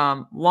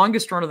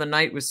 Longest run of the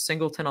night was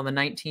Singleton on the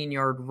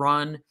 19-yard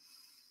run.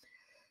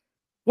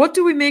 What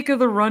do we make of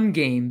the run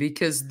game?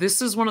 Because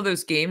this is one of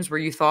those games where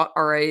you thought,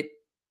 all right,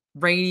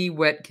 rainy,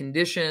 wet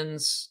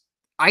conditions.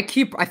 I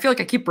feel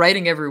like I keep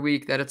writing every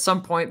week that at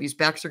some point these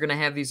backs are going to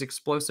have these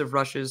explosive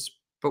rushes,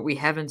 but we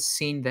haven't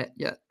seen that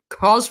yet.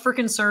 Cause for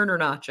concern or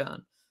not,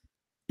 John?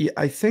 Yeah,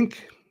 I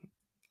think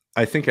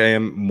I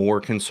am more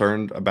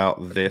concerned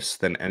about this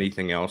than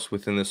anything else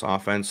within this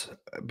offense,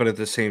 but at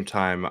the same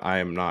time, I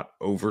am not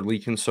overly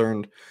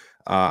concerned.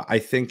 I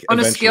think On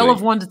a scale eventually,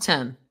 of 1 to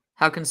 10,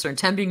 how concerned?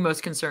 10 being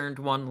most concerned,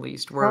 1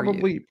 least. Where are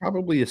you?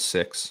 probably a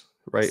 6,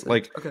 right? 6.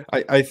 Like Okay.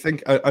 I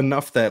think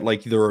enough that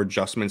like there are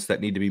adjustments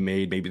that need to be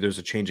made. Maybe there's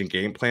a change in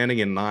game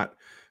planning and not,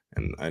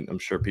 and I'm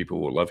sure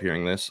people will love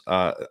hearing this.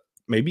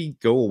 Maybe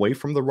go away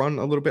from the run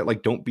a little bit.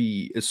 Like don't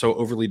be so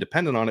overly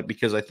dependent on it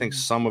because I think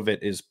some of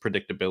it is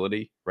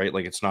predictability, right?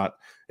 Like it's not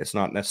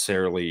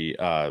necessarily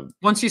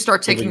Once you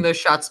start taking giving. those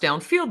shots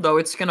downfield, though,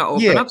 it's going to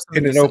open Yeah, up some of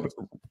and these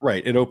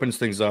things. it opens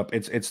things up.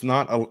 It's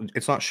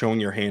not showing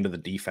your hand to the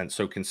defense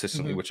so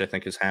consistently, which I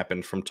think has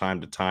happened from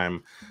time to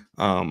time.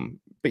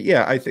 But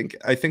yeah, I think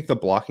the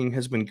blocking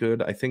has been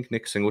good. I think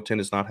Nick Singleton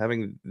is not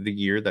having the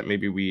year that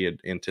maybe we had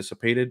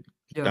anticipated.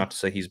 Yeah. Not to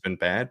say he's been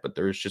bad, but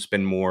there's just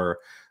been more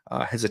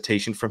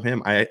hesitation from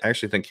him. I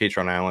actually think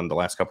Katron Allen the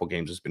last couple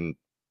games has been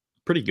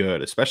pretty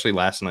good, especially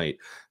last night.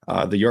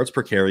 The yards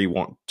per carry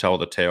won't tell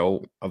the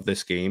tale of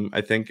this game.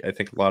 I think a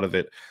lot of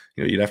it,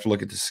 you'd have to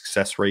look at the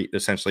success rate.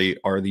 Essentially,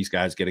 are these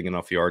guys getting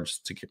enough yards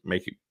to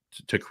make it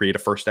to create a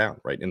first down,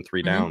 right, in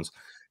 3 downs?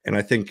 And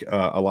I think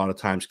a lot of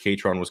times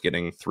Katron was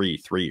getting 3,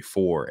 3,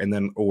 4, and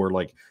then or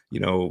like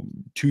 2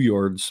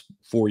 yards,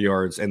 4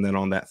 yards, and then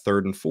on that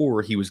 3rd and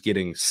 4, he was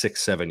getting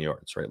 6, 7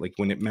 yards, right? Like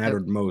when it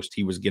mattered most,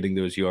 he was getting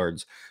those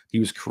yards. He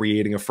was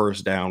creating a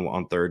first down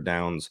on 3rd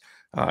downs.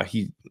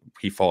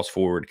 He falls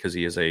forward because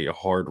he is a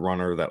hard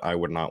runner that I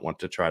would not want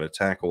to try to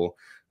tackle.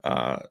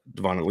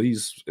 Devon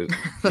Elise,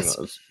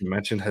 as you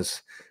mentioned,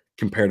 has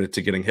compared it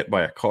to getting hit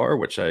by a car,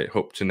 which I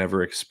hope to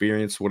never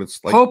experience what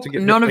it's like Hope to get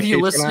hit none by of you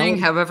Katron listening Allen.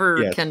 have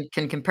ever Yes.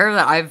 can compare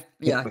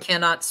that.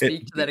 Cannot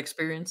speak to that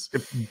experience.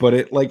 But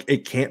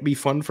it can't be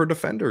fun for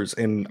defenders.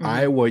 In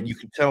Iowa, you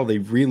could tell they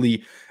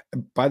really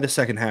by the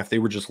second half they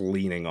were just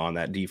leaning on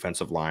that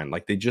defensive line.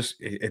 Like they just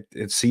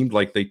it seemed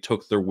like they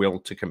took their will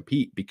to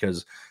compete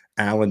because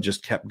Allen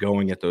just kept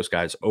going at those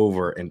guys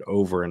over and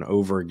over and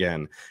over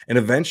again. And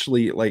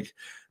eventually, like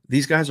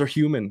these guys are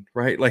human,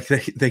 right? Like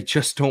they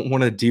just don't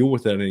want to deal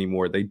with it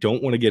anymore. They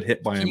don't want to get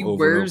hit by him He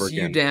over and over wears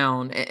you again.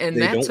 down, and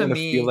They that don't to want to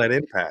feel me, that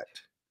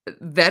impact.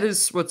 that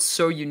is what's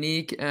so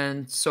unique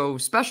and so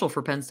special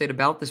for Penn State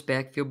about this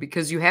backfield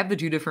because you have the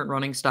 2 different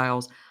running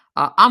styles.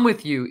 I'm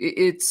with you.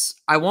 It's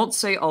I won't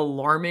say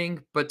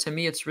alarming, but to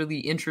me, it's really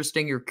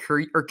interesting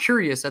or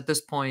curious at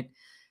this point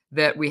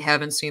that we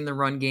haven't seen the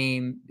run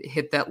game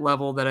hit that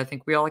level that I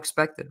think we all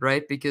expected,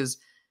 right? Because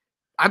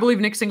I believe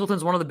Nick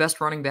Singleton's one of the best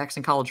running backs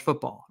in college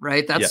football,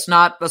 right? That's Yes.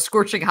 not a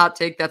scorching hot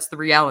take. That's the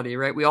reality,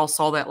 right? We all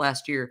saw that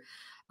last year.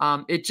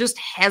 It just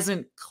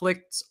hasn't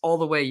clicked all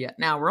the way yet.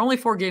 Now, we're only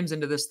 4 games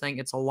into this thing.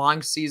 It's a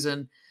long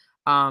season.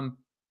 Um,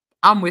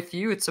 I'm with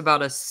you. It's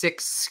about a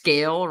 6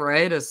 scale,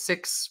 right? A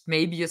 6,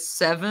 maybe a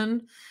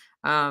 7,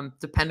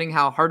 depending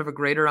how hard of a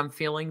grader I'm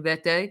feeling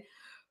that day.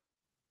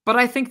 But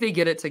I think they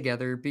get it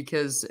together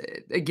because,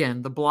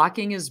 again, the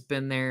blocking has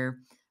been there.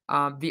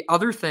 The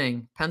other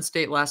thing, Penn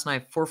State last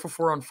night, 4 for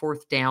 4 on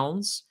fourth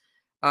downs.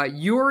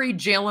 You're a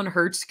Jalen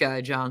Hurts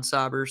guy, John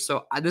Sauber.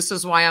 So this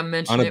is why I'm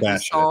mentioning it. We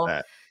Unabashed at saw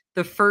that.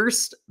 the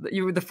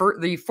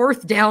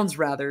fourth downs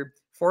rather,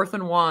 4th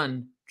and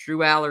 1. Drew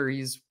Allar,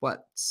 he's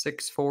what,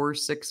 6'4",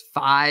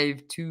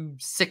 6'5",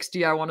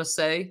 260, I want to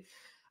say.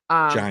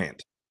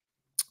 Giant.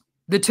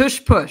 The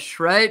tush push,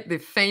 right? The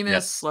famous,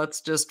 Yes. let's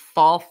just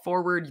fall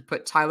forward. You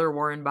put Tyler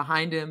Warren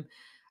behind him.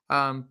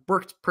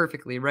 Worked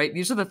perfectly, right?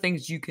 These are the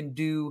things you can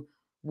do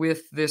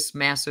with this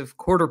massive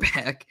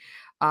quarterback.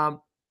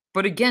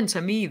 But again,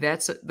 to me,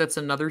 that's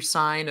another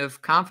sign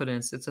of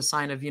confidence. It's a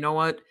sign of, you know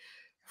what?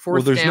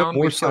 Well, 4th there's no down,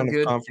 we more feel sign of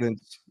good.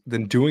 confidence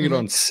than doing it Mhm.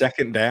 on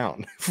 2nd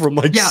down from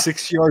like Yeah.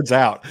 6 yards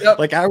out. Yep.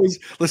 Like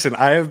listen,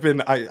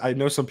 I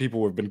know some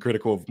people have been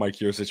critical of Mike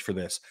Yosich for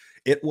this.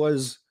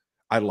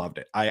 I loved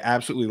it. I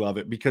absolutely love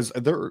it because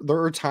there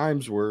are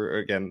times where,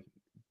 again,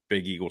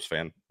 big Eagles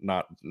fan,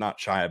 not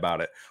shy about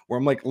it, where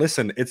I'm like,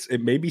 listen,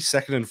 it may be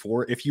 2nd and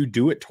 4. If you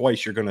do it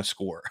twice, you're gonna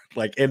score.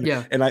 Like,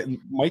 Yeah.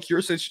 Mike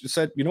Yurcich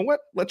said, you know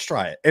what? Let's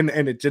try it. And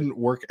it didn't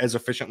work as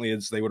efficiently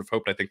as they would have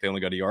hoped. I think they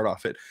only got a yard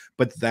off it.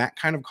 But that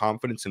kind of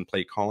confidence in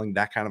play calling,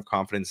 that kind of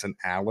confidence in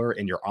Allar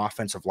and your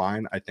offensive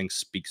line, I think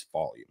speaks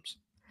volumes.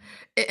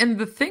 And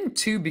the thing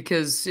too,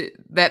 because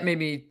that made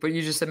me, what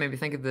you just said made me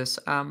think of this.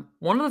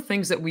 One of the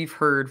things that we've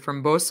heard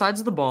from both sides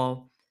of the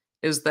ball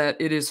is that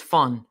it is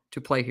fun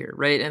to play here,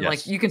 right? And like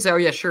Yes. you can say, oh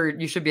yeah, sure,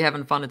 you should be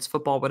having fun. It's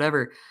football,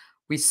 whatever.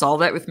 We saw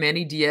that with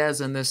Manny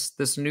Diaz and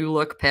this new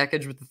look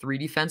package with the 3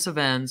 defensive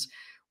ends.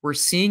 We're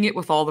seeing it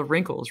with all the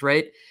wrinkles,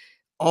 right?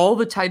 All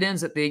the tight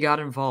ends that they got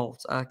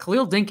involved.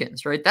 Khalil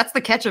Dinkins, right? That's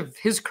the catch of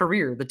his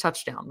career, the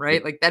touchdown,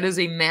 right? Like that is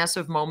a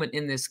massive moment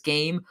in this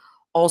game.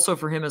 Also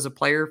for him as a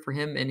player, for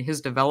him and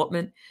his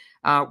development.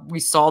 We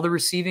saw the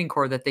receiving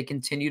core that they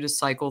continue to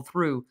cycle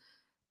through.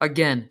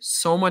 Again,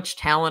 so much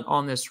talent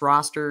on this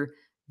roster.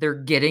 They're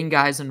getting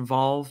guys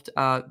involved.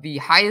 The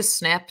highest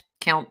snap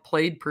count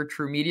played per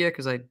True Media,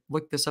 because I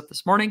looked this up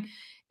this morning,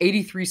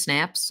 83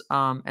 snaps.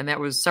 And that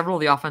was several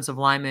of the offensive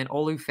linemen,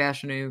 Olu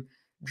Fashanu,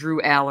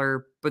 Drew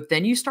Allar. But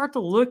then you start to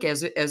look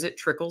as it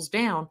trickles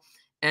down.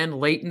 And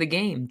late in the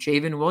game,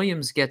 Javen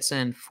Williams gets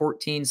in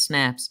 14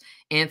 snaps.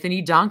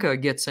 Anthony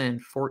Donka gets in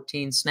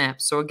 14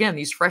 snaps. So again,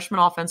 these freshman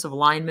offensive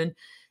linemen,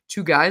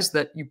 2 guys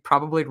that you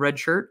probably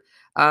redshirt,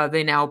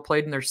 they now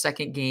played in their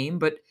 2nd game.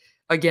 But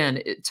again,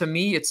 to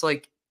me, it's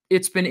like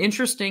it's been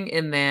interesting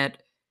in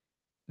that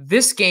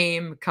this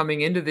game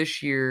coming into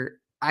this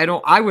year,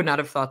 I would not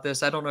have thought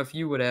this. I don't know if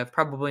you would have,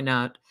 probably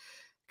not,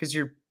 because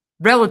you're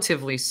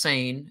relatively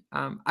sane.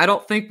 I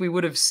don't think we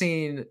would have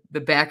seen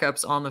the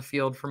backups on the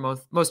field for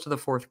most of the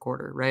 4th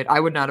quarter, right? I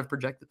would not have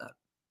projected that.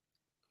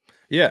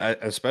 Yeah,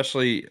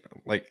 especially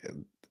like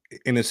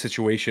in a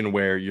situation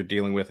where you're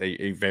dealing with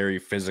a very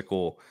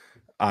physical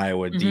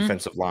Iowa Mhm.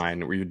 defensive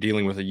line, where you're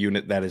dealing with a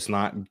unit that is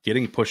not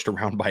getting pushed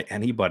around by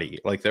anybody.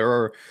 Like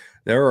there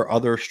are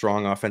other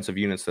strong offensive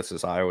units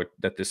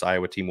that this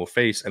Iowa team will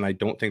face, and I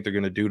don't think they're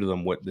going to do to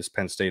them what this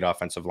Penn State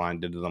offensive line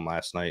did to them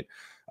last night.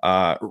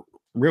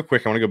 Real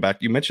quick, I want to go back.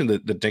 You mentioned the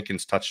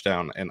Dinkins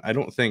touchdown, and I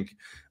don't think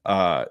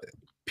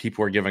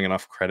people are giving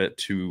enough credit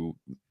to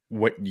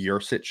what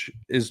Yurcich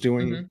is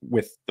doing Mhm.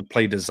 with the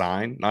play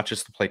design, not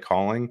just the play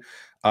calling.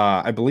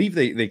 I believe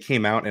they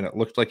came out and it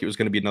looked like it was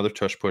going to be another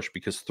tush push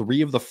because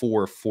 3 of the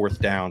 4 4th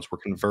downs were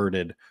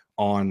converted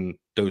on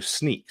those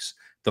sneaks.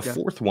 The Yeah.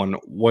 4th one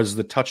was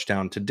the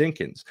touchdown to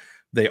Dinkins.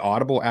 They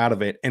audible out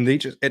of it, and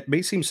it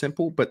may seem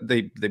simple, but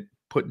they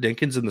put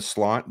Dinkins in the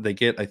slot. They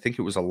get, I think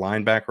it was a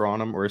linebacker on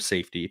him or a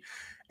safety,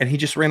 and he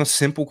just ran a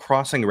simple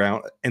crossing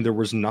route, and there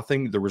was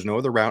nothing. There was no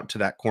other route to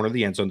that corner of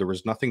the end zone. There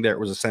was nothing there. It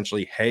was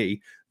essentially,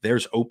 hey,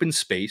 there's open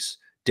space.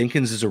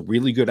 Dinkins is a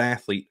really good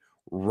athlete.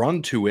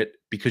 Run to it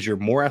because you're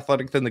more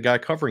athletic than the guy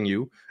covering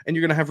you, and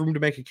you're going to have room to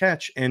make a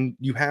catch. And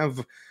you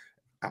have,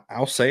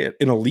 I'll say it,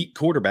 an elite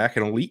quarterback,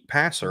 an elite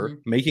passer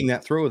Mhm. making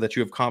that throw that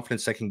you have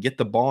confidence that can get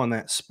the ball in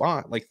that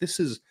spot. Like this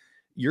is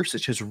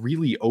Yurcich has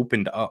really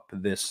opened up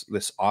this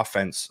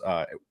offense.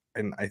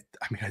 And I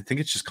mean, I think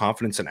it's just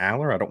confidence in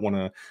Allar. I don't want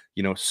to,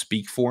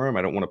 speak for him.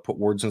 I don't want to put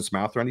words in his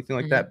mouth or anything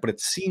like Mhm. that. But it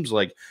seems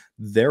like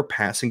their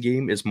passing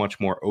game is much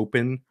more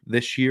open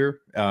this year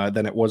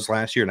than it was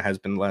last year, and it has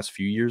been the last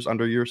few years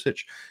under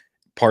Yurcich.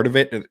 Part of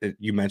it,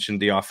 you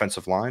mentioned the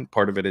offensive line.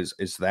 Part of it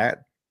is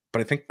that,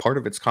 but I think part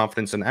of it's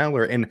confidence in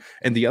Aller. And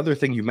the other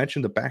thing you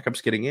mentioned, the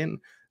backups getting in,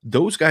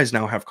 those guys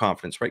now have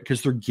confidence, right?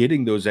 Because they're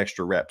getting those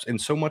extra reps.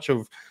 And so much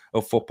of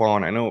football,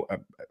 and I know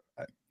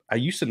I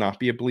used to not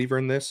be a believer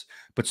in this,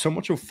 but so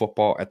much of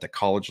football at the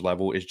college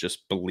level is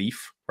just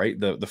belief, right?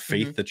 The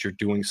faith Mhm. that you're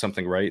doing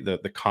something right, the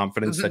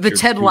confidence that The you're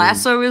Ted doing.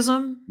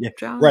 Lassoism, Yeah,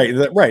 John? right,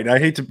 right. I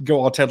hate to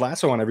go all Ted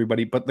Lasso on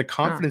everybody, but the Oh.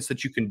 confidence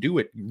that you can do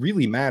it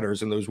really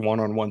matters in those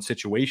one-on-one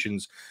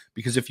situations,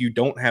 because if you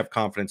don't have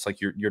confidence, like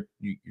you're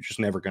just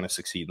never going to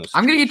succeed in those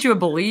I'm gonna get situations. you a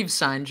believe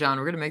sign, John.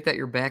 We're gonna make that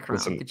your background.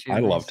 Listen, Get you I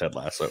a love nice. Ted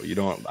Lasso.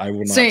 I will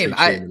not Same. take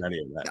shame in any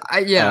of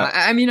that. Yeah.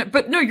 I mean,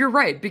 but no, you're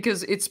right,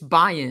 because it's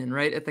buy-in,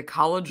 right? At the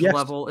college Yes,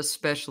 level,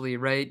 especially,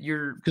 right?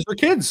 You're because they're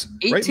kids,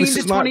 right? This 18 to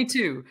is not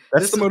 22.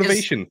 that's This the is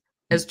motivation.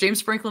 As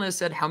James Franklin has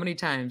said how many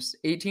times,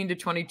 18 to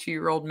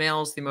 22-year-old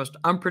males, the most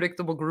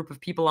unpredictable group of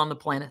people on the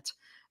planet.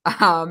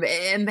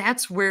 And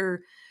that's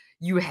where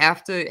you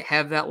have to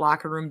have that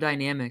locker room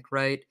dynamic,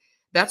 right?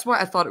 That's why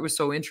I thought it was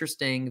so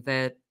interesting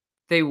that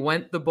they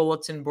went the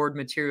bulletin board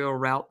material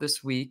route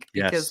this week,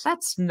 because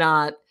Yes.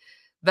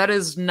 that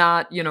is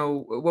not,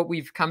 what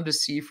we've come to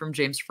see from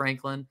James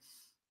Franklin.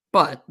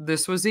 But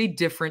this was a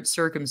different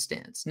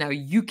circumstance. Now,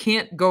 you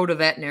can't go to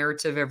that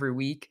narrative every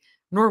week,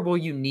 nor will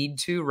you need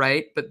to,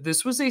 right? But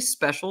this was a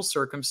special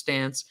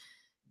circumstance.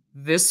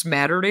 This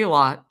mattered a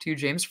lot to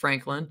James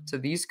Franklin, to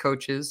these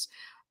coaches.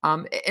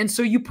 And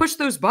so you push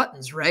those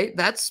buttons, right?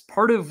 That's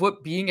part of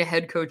what being a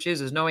head coach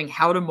is knowing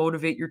how to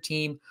motivate your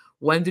team,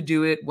 when to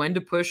do it, when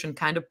to push and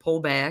kind of pull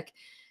back.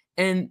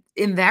 And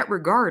in that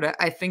regard,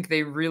 I think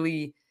they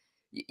really,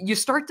 you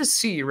start to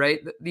see,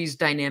 right, these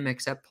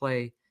dynamics at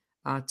play.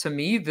 To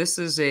me, this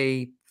is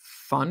a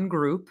fun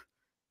group.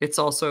 It's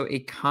also a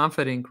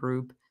confident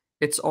group.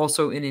 It's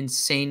also an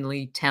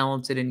insanely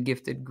talented and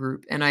gifted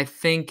group. And I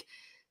think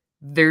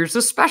there's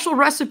a special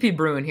recipe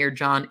brewing here,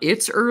 John.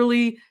 It's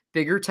early.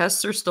 Bigger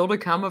tests are still to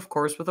come, of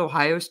course, with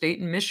Ohio State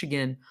and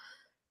Michigan.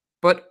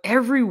 But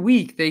every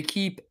week they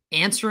keep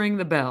answering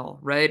the bell,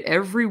 right?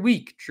 Every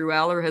week, Drew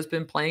Allar has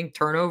been playing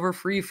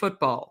turnover-free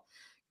football.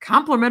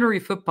 Complementary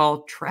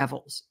football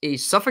travels. A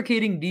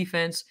suffocating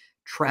defense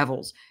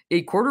travels.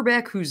 A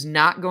quarterback who's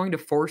not going to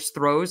force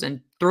throws and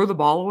throw the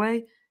ball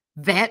away,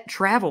 that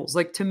travels.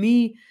 Like, to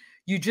me,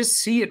 you just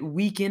see it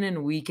week in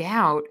and week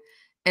out,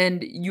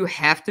 and you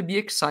have to be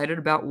excited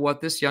about what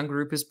this young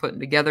group is putting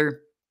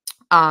together.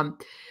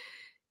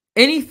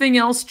 Anything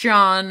else,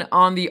 John,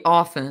 on the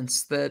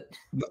offense that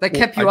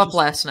kept you up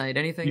last night?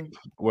 Anything?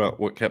 Well,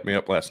 what kept me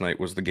up last night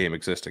was the game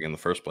existing in the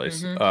first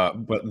place.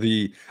 Mm-hmm. But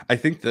I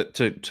think that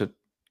to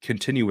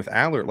continue with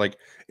Aller, like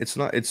it's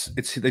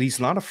that he's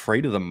not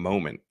afraid of the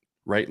moment,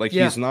 right? Like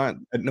Yeah. he's not,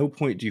 at no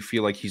point do you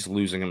feel like he's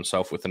losing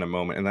himself within a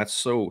moment, and that's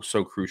so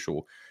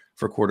crucial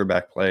for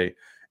quarterback play.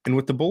 And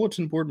with the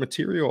bulletin board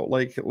material,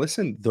 like,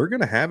 listen, they're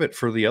going to have it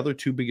for the other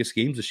two biggest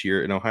games this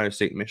year in Ohio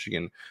State and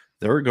Michigan.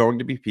 There are going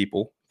to be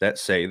people that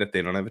say that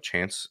they don't have a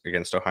chance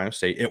against Ohio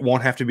State. It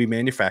won't have to be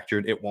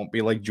manufactured. It won't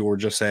be like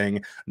Georgia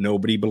saying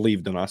nobody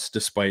believed in us,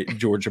 despite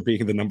Georgia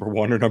being the number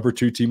 1 or number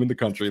 2 team in the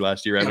country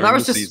last year. Yeah, that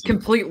was just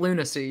complete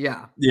lunacy.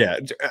 Yeah. Yeah.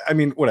 I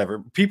mean, whatever.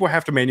 People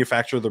have to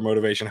manufacture their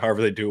motivation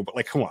however they do, but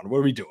like, come on, what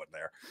are we doing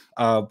there?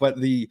 But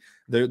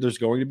there's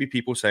going to be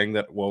people saying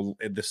that, well,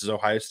 this is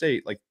Ohio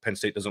State. Like, Penn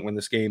State doesn't win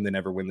this game. They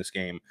never win this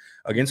game.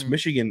 Against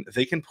Michigan,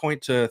 they can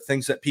point to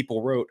things that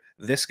people wrote,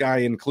 this guy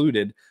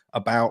included,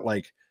 about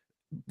like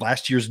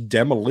last year's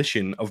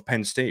demolition of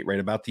Penn State, right?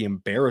 About the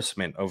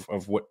embarrassment of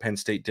what Penn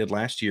State did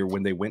last year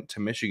when they went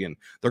to Michigan.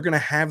 They're going to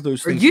have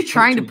those things. Are you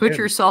trying to put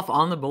yourself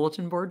on the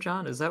bulletin board,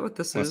 John? Is that what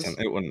this is?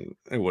 It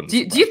wouldn't.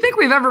 Do you think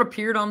we've ever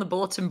appeared on the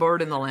bulletin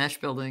board in the Lash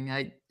building?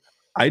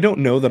 I don't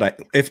know that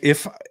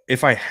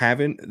if I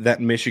haven't, that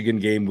Michigan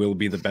game will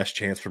be the best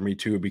chance for me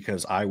too,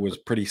 because I was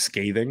pretty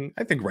scathing.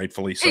 I think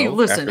rightfully so. Hey,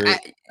 listen,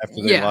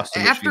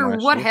 after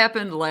what year.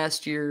 Happened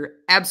last year,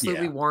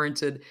 absolutely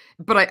warranted.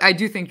 But I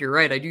do think you're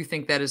right. I do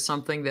think that is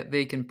something that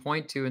they can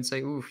point to and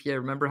say, "Oof, yeah,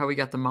 remember how we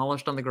got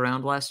demolished on the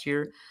ground last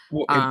year?"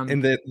 Well,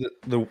 and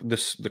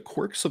the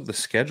quirks of the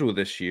schedule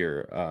this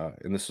year,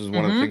 and this is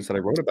one of the things that I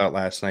wrote about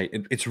last night.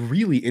 It's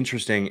really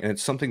interesting, and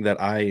it's something that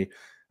I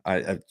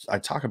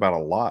talk about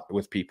a lot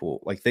with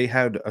people. Like, they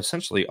had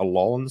essentially a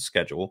lull in the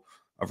schedule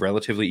of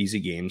relatively easy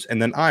games,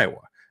 and then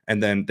Iowa,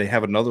 and then they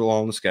have another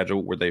lull in the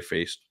schedule where they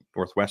faced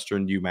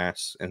Northwestern,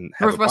 UMass, and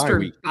have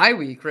Northwestern bye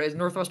week, right?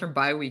 Northwestern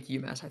bye week,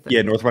 UMass, I think.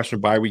 Yeah,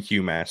 Northwestern bye week,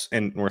 UMass,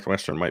 and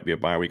Northwestern might be a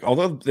bye week,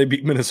 although they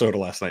beat Minnesota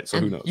last night, so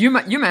and who knows?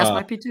 UMass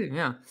might be too,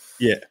 yeah.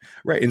 Yeah,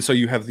 right. And so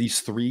you have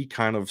these 3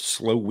 kind of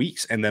slow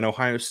weeks, and then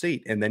Ohio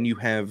State, and then you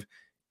have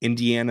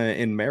Indiana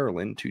and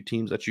Maryland, 2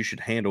 teams that you should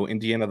handle.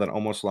 Indiana that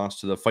almost lost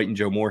to the Fighting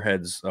Joe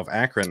Moorheads of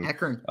Akron.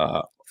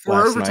 4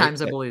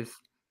 overtimes, I believe.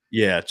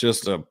 Yeah,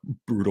 just a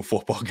brutal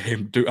football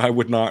game. I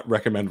would not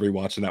recommend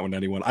rewatching that one to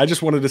anyone. I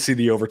just wanted to see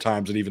the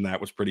overtimes, and even that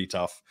was pretty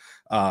tough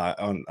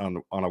on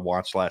a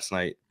watch last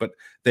night. But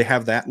they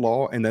have that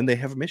law, and then they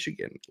have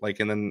Michigan, like,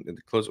 and then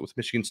close it with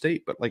Michigan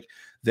State. But like,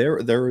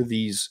 there are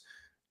these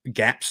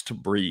gaps to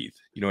breathe,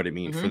 you know what I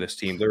mean, for this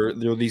team. There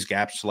are these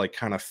gaps to like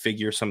kind of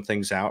figure some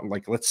things out.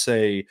 Like, let's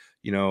say,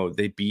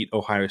 they beat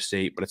Ohio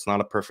State, but it's not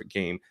a perfect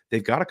game.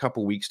 They've got a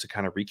couple weeks to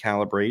kind of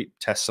recalibrate,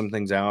 test some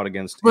things out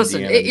against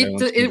Listen,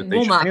 Indiana. it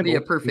will not be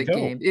a perfect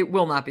game. It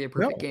will not be a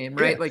perfect game,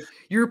 right? Like,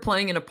 you're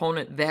playing an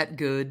opponent that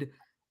good.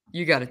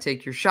 You got to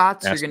take your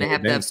shots. You're going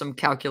to have some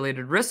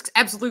calculated risks.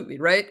 Absolutely,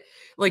 right?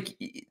 Like,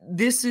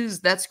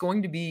 that's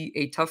going to be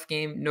a tough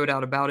game, no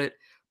doubt about it.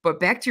 But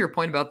back to your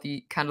point about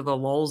the kind of the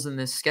lulls in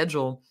this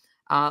schedule,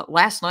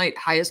 last night,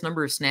 highest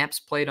number of snaps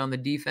played on the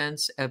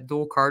defense,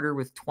 Abdul Carter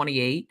with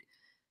 28.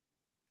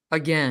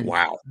 Again,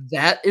 wow,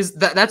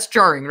 that's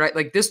jarring, right?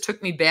 Like, this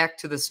took me back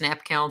to the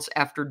snap counts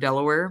after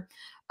Delaware,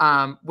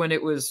 when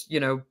it was,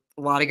 a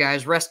lot of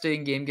guys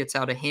resting, game gets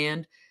out of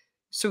hand.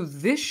 So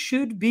this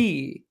should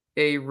be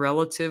a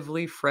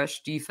relatively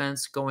fresh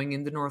defense going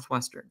into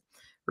Northwestern,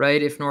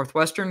 right? If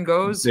Northwestern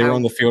goes They were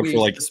on how the field for we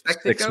like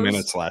suspect it 6 goes,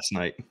 minutes last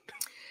night.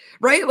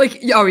 right?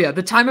 Like, oh yeah,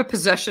 the time of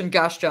possession.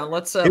 Gosh, John,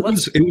 It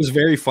was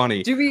very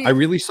funny. do I we?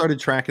 really started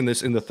tracking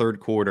this in the third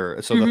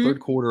quarter. So the third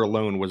Mhm. quarter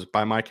alone was,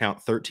 by my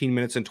count, 13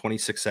 minutes and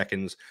 26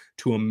 seconds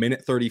to a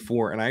minute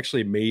 34. And I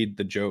actually made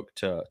the joke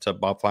to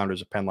Bob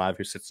Flounders of Penn Live,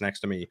 who sits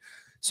next to me.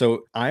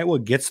 So Iowa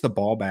gets the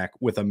ball back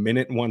with a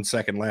minute and 1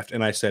 second left.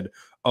 And I said,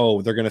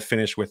 oh, they're going to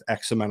finish with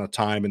X amount of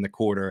time in the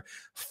quarter.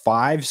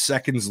 5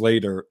 seconds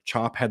later,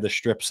 Chop had the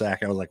strip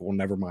sack. I was like, well,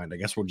 never mind. I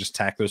guess we'll just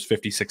tack those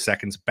 56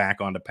 seconds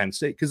back onto Penn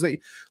State, because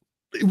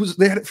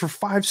they had it for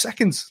 5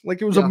 seconds.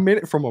 Like, it was a Yeah.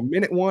 minute, from a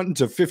minute 1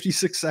 to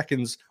 56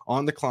 seconds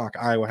on the clock.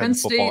 Iowa had Penn the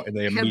football, State and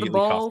they had the immediately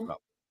coughed it ball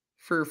up.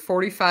 for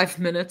 45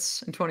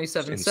 minutes and It's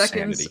 27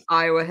 seconds. insanity.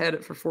 Iowa had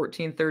it for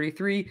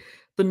 14:33.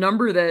 The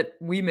number that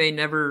we may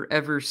never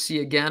ever see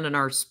again in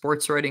our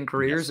sports writing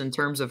careers Yes. in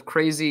terms of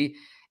crazy,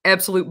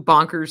 absolute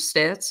bonkers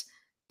stats.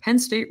 Penn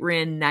State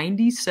ran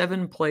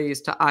 97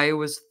 plays to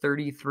Iowa's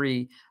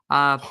 33.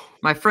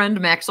 My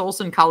friend Max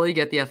Olson, colleague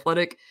at The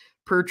Athletic,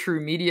 per True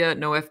Media,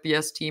 no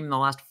FBS team in the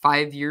last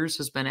 5 years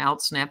has been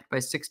outsnapped by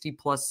 60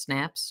 plus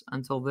snaps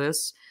until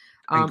this.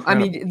 I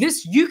Incredible. mean,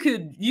 this you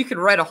could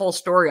write a whole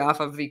story off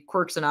of the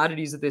quirks and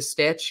oddities of this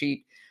stat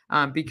sheet,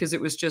 because it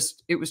was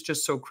just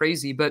so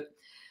crazy. But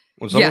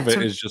Well, some yeah, of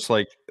it is just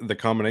like the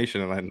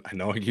combination, and I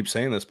know I keep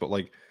saying this, but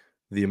like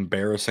the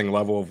embarrassing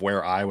level of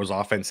where Iowa's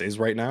offense is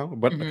right now.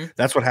 But mhm,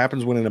 that's what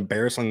happens when an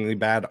embarrassingly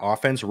bad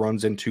offense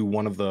runs into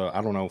one of the,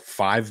 I don't know,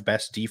 5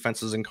 best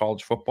defenses in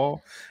college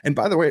football. And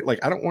by the way,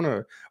 like, I don't want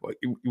to,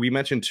 we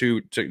mentioned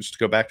too, to just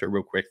go back to it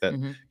real quick, that,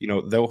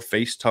 mhm, they'll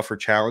face tougher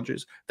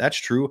challenges. That's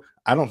true.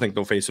 I don't think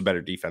they'll face a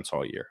better defense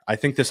all year. I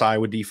think this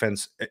Iowa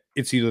defense,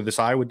 it's either this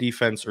Iowa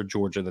defense or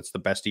Georgia that's the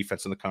best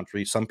defense in the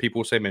country. Some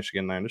people say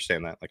Michigan, and I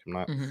understand that. Like, I'm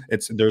not, mhm.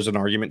 there's an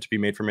argument to be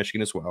made for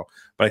Michigan as well.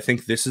 But I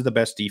think this is the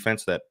best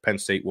defense that Penn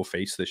State will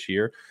face this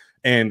year.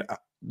 And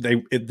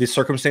the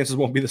circumstances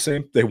won't be the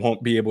same. They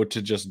won't be able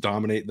to just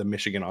dominate the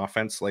Michigan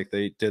offense like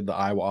they did the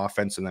Iowa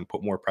offense and then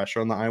put more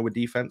pressure on the Iowa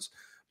defense.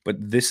 But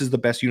this is the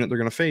best unit they're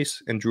going to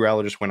face. And Drew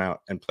Allar just went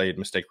out and played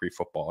mistake-free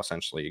football,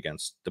 essentially,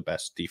 against the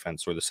best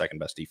defense, or the second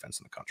best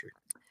defense in the country.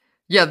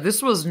 Yeah,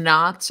 this was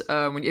not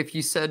if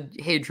you said,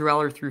 "Hey, Drew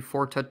Allar threw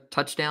 4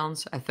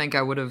 touchdowns," I think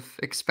I would have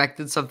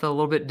expected something a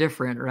little bit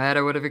different, right?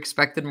 I would have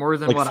expected more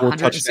than Like, what 4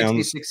 touchdowns.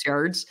 166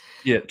 yards.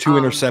 Yeah, 2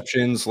 Um,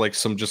 interceptions, like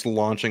some just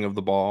launching of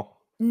the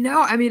ball.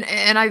 No, I mean,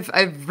 and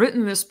I've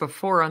written this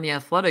before on The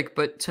Athletic,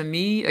 but to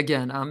me,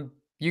 again,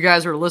 you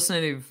guys are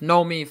listening, you've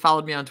known me,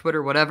 followed me on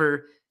Twitter,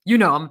 whatever. You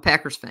know, I'm a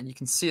Packers fan. You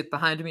can see it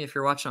behind me if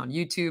you're watching on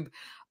YouTube.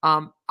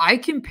 I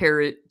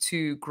compare it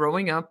to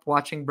growing up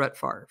watching Brett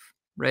Favre,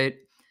 right?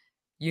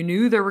 You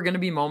knew there were going to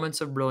be moments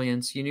of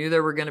brilliance. You knew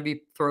there were going to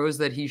be throws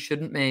that he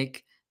shouldn't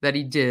make that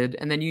he did.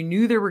 And then you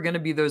knew there were going to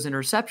be those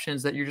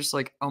interceptions that you're just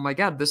like, oh my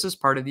God, this is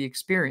part of the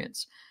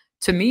experience.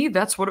 To me,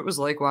 that's what it was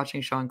like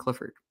watching Sean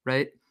Clifford,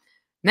 right?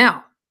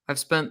 Now, I've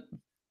spent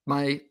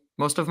my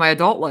most of my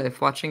adult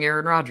life watching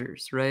Aaron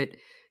Rodgers, right?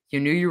 You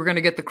knew you were going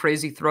to get the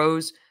crazy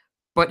throws,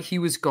 but he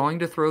was going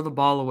to throw the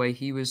ball away.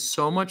 He was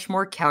so much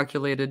more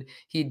calculated.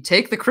 He'd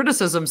take the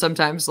criticism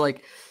sometimes,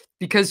 like,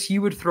 because he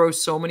would throw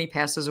so many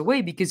passes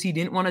away because he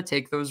didn't want to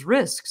take those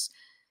risks.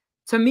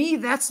 To me,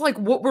 that's like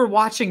what we're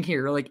watching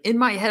here. Like, in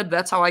my head,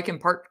 that's how I can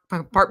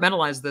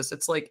compartmentalize this.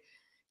 It's like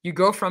you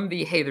go from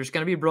the, hey, there's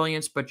going to be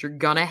brilliance, but you're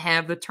going to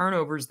have the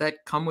turnovers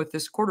that come with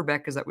this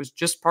quarterback because that was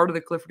just part of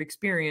the Clifford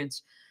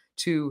experience,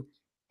 to,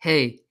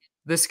 hey,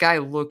 this guy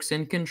looks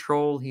in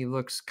control. He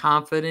looks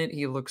confident.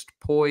 He looks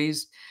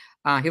poised.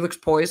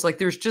 Like,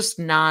 there's just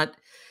not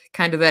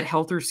kind of that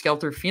helter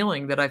skelter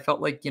feeling that I felt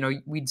like,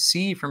 we'd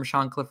see from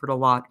Sean Clifford a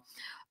lot.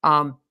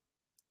 Um,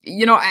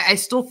 I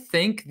still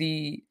think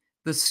the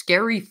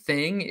scary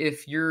thing,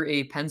 if you're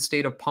a Penn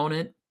State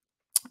opponent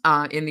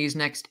in these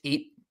next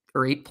 8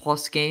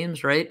 plus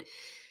games, right?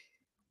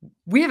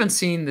 We haven't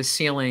seen the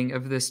ceiling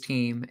of this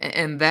team,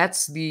 and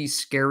that's the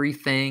scary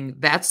thing.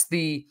 That's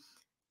the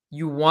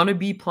you want to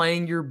be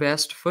playing your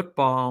best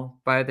football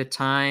by the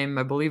time,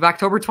 I believe,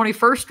 October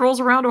 21st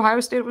rolls around. Ohio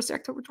State was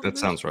October That 21st.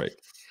 sounds right.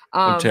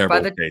 I'm Um, by terrible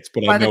the with dates,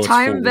 but I by the know it's 4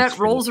 time weeks that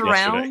from rolls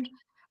yesterday.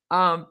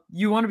 around,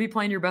 you want to be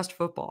playing your best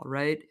football,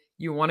 right?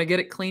 You want to get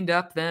it cleaned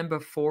up then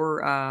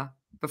before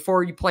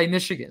you play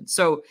Michigan.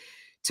 So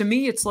to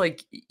me, it's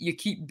like you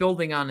keep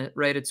building on it,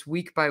 right? It's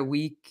week by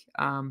week.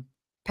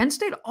 Penn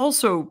State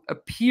also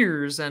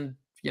appears, and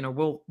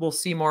we'll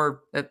see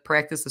more at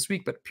practice this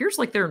week, but appears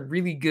like they're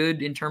really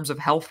good in terms of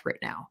health right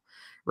now,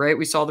 right?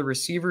 We saw the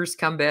receivers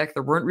come back.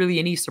 There weren't really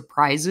any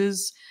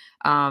surprises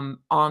on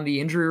the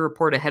injury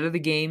report ahead of the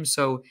game,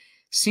 so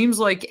seems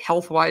like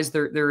health wise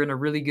they're in a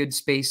really good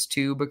space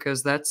too,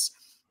 because that's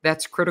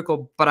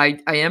critical. But I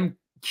am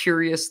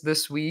curious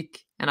this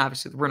week, and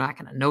obviously we're not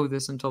going to know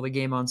this until the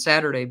game on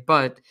Saturday,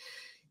 but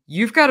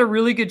you've got a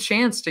really good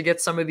chance to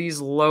get some of these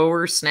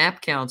lower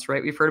snap counts,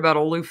 right? We've heard about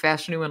Olu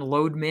Fashanu and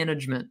load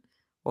management.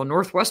 Well,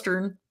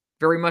 Northwestern,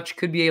 very much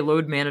could be a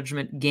load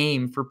management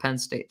game for Penn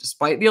State,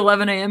 despite the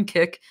 11 a.m.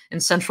 kick in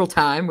Central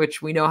Time,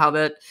 which we know how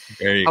that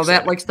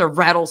likes to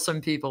rattle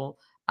some people.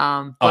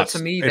 But to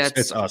me,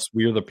 it's us.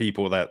 We are the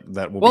people that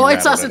will. Well,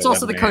 it's us. It's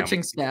also the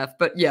coaching staff.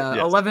 But yeah,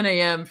 yes. 11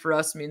 a.m. for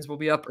us means we'll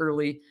be up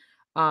early.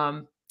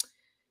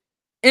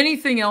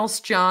 Anything else,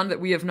 John, that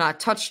we have not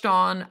touched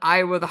on?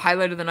 Iowa, the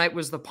highlight of the night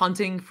was the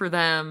punting for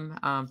them.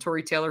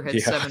 Tory Taylor had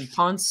 7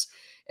 punts.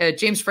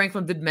 James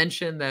Franklin did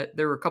mention that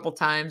there were a couple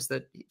times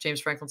that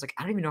James Franklin's like,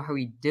 I don't even know how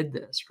he did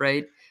this,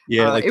 right?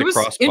 Yeah, like the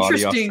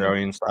crossbody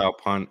Australian style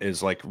punt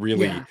is like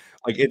really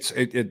like it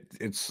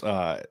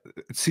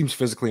seems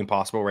physically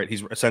impossible, right?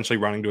 He's essentially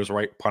running to his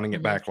right, punting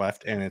it back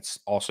left, and it's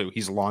also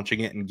he's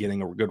launching it and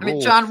getting a good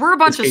roll. John, we're a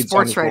bunch of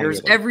sports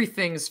writers.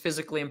 Everything's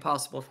physically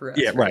impossible for us.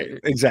 Yeah, right.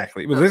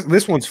 Exactly. But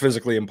this one's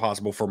physically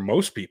impossible for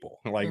most people.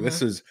 Like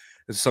this is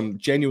some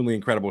genuinely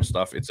incredible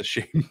stuff. It's a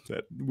shame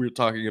that we're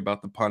talking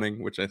about the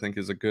punting, which I think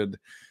is a good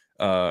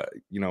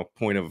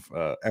point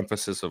of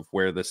emphasis of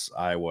where this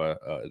Iowa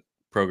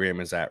program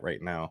is at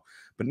right now.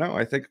 But no,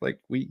 I think like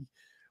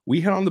we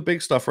hit on the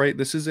big stuff, right?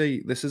 This is a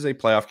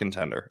playoff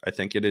contender. I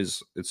think it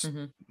is.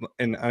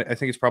 And I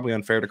think it's probably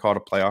unfair to call it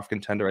a playoff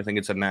contender. I think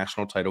it's a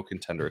national title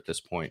contender at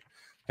this point.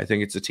 I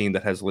think it's a team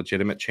that has a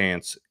legitimate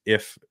chance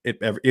if it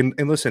ever. And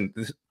listen,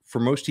 for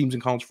most teams in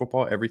college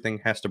football, everything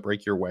has to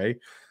break your way.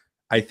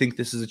 I think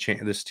this is a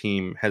chance. This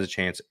team has a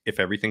chance if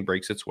everything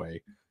breaks its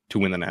way to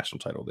win the national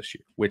title this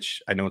year.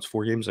 Which I know it's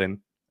 4 games in.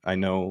 I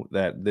know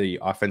that the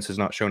offense has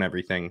not shown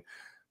everything,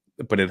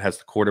 but it has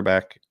the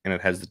quarterback and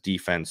it has the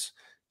defense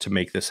to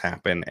make this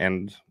happen.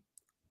 And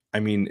I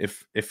mean,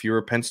 if you're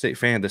a Penn State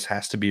fan, this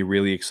has to be a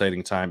really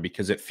exciting time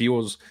because it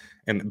feels,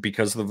 and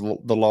because of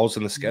the lulls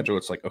in the schedule,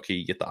 it's like, okay,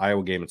 you get the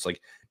Iowa game. It's like,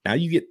 now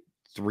you get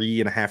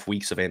 3.5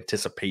 weeks of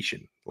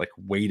anticipation, like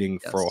waiting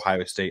for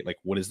Ohio State. Like,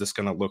 what is this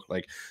going to look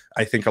like?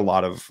 I think a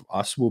lot of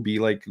us will be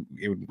like,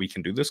 we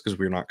can do this because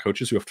we're not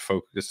coaches who have to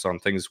focus on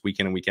things week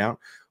in and week out.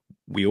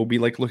 We'll be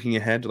like looking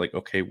ahead, like,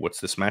 okay, what's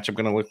this matchup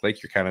going to look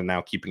like? You're kind of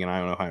now keeping an eye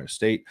on Ohio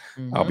State.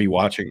 I'll be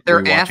watching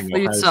their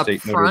athletes up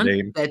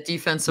front, that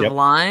defensive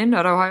line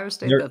at Ohio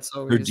State.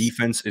 Their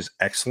defense is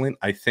excellent.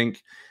 I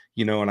think,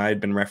 and I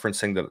had been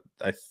referencing that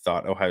I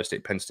thought Ohio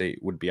State, Penn State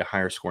would be a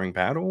higher scoring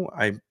battle.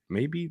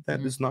 Maybe that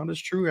is not as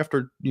true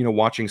after,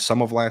 watching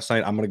some of last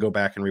night. I'm going to go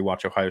back and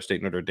rewatch Ohio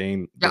State, Notre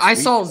Dame. Yeah, I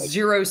saw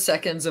 0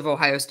 seconds of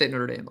Ohio State,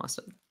 Notre Dame last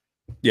night.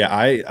 Yeah,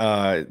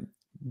 I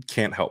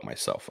can't help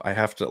myself. I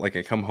have to, I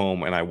come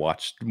home and I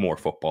watch more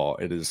football.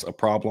 It is a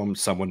problem.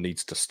 Someone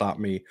needs to stop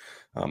me.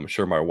 I'm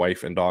sure my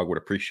wife and dog would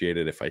appreciate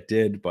it if I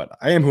did, but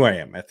I am who I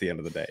am at the end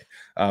of the day.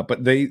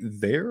 But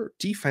their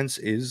defense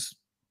is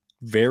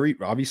very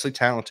obviously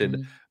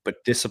talented,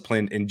 but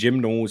disciplined. And Jim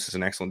Knowles is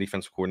an excellent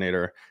defensive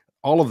coordinator.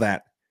 All of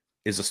that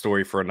is a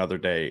story for another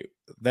day.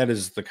 That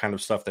is the kind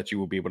of stuff that you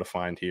will be able to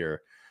find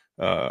here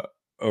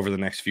over the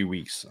next few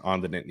weeks on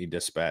the Nittany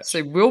Dispatch.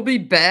 So we'll be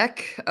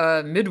back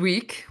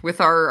midweek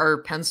with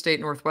our Penn State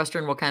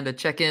Northwestern. We'll kind of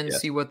check in,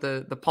 see what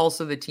the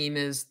pulse of the team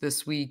is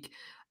this week.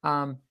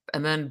 And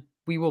then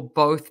we will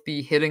both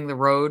be hitting the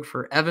road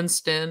for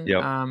Evanston.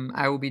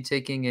 I will be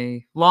taking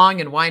a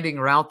long and winding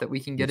route that we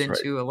can get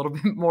into a little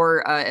bit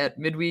more at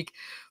midweek.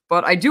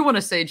 But I do want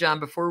to say, John,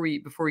 before we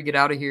get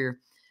out of here,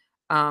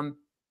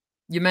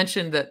 you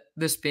mentioned that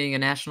this being a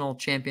national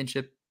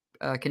championship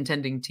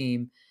contending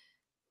team,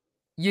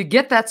 you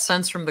get that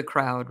sense from the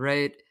crowd,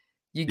 right?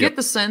 You get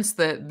the sense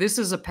that this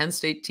is a Penn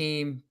State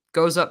team,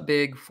 goes up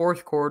big,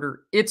 fourth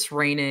quarter, it's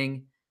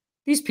raining.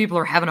 These people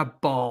are having a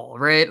ball,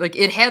 right? Like,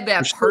 it had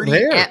that party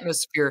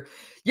atmosphere.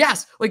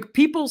 Yes, like,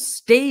 people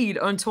stayed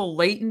until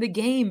late in the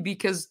game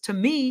because, to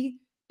me,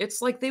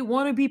 it's like they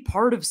want to be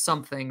part of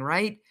something,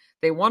 right?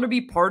 They want to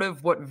be part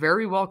of what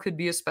very well could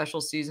be a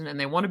special season, and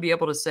they want to be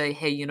able to say,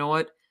 hey, you know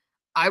what?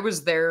 I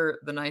was there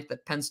the night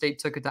that Penn State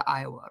took it to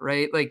Iowa,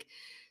 right? Like,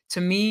 to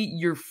me,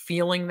 you're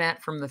feeling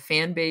that from the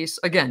fan base.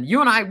 Again,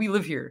 you and I, we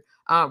live here.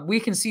 We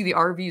can see the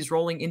RVs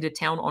rolling into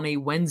town on a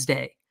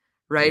Wednesday,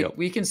 right?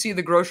 We can see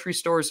the grocery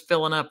stores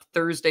filling up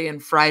Thursday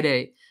and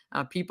Friday.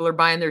 People are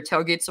buying their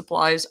tailgate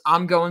supplies.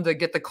 I'm going to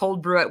get the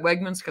cold brew at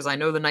Wegmans because I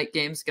know the night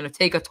game is going to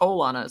take a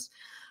toll on us.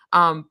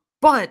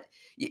 But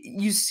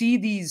you see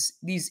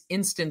these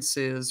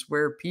instances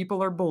where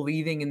people are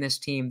believing in this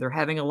team. They're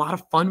having a lot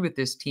of fun with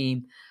this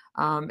team.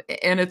 And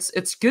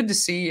it's good to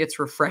see. It's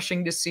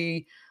refreshing to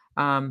see.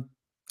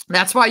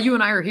 That's why you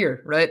and I are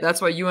here, right? That's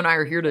why you and I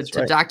are here to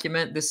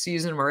document this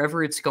season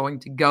wherever it's going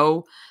to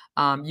go.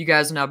 You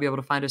guys will now be able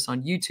to find us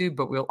on YouTube,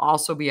 but we'll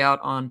also be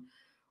out on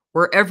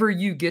wherever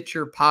you get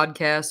your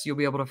podcasts. You'll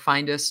be able to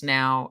find us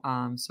now.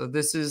 So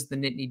this is the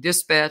Nittany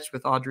Dispatch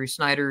with Audrey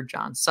Snyder,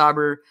 John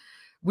Sauber.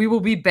 We will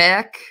be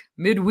back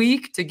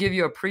midweek to give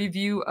you a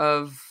preview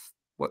of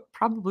what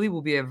probably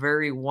will be a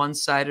very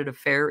one-sided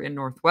affair in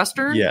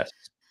Northwestern. Yes.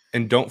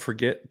 And don't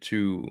forget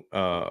to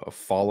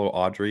follow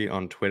Audrey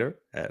on Twitter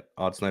at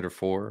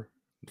OddSnyder4.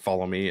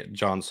 Follow me at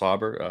John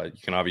Sauber.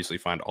 You can obviously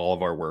find all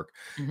of our work.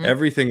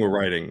 Everything we're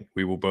writing,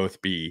 we will both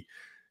be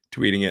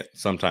tweeting it,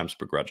 sometimes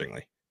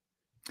begrudgingly.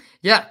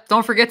 Yeah,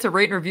 don't forget to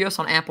rate and review us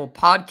on Apple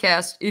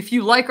Podcasts. If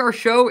you like our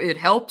show, it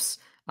helps.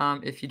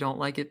 If you don't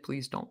like it,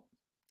 please don't.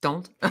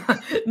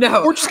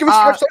 No. Or just give us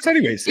 5 stars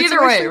anyways.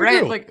 Either way,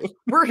 right? Like,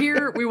 we're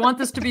here. We want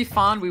this to be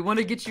fun. We want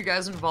to get you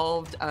guys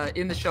involved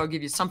in the show,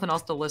 give you something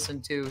else to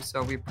listen to.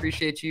 So we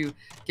appreciate you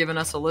giving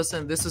us a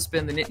listen. This has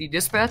been the Nittany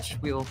Dispatch.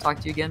 We will talk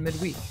to you again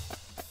midweek.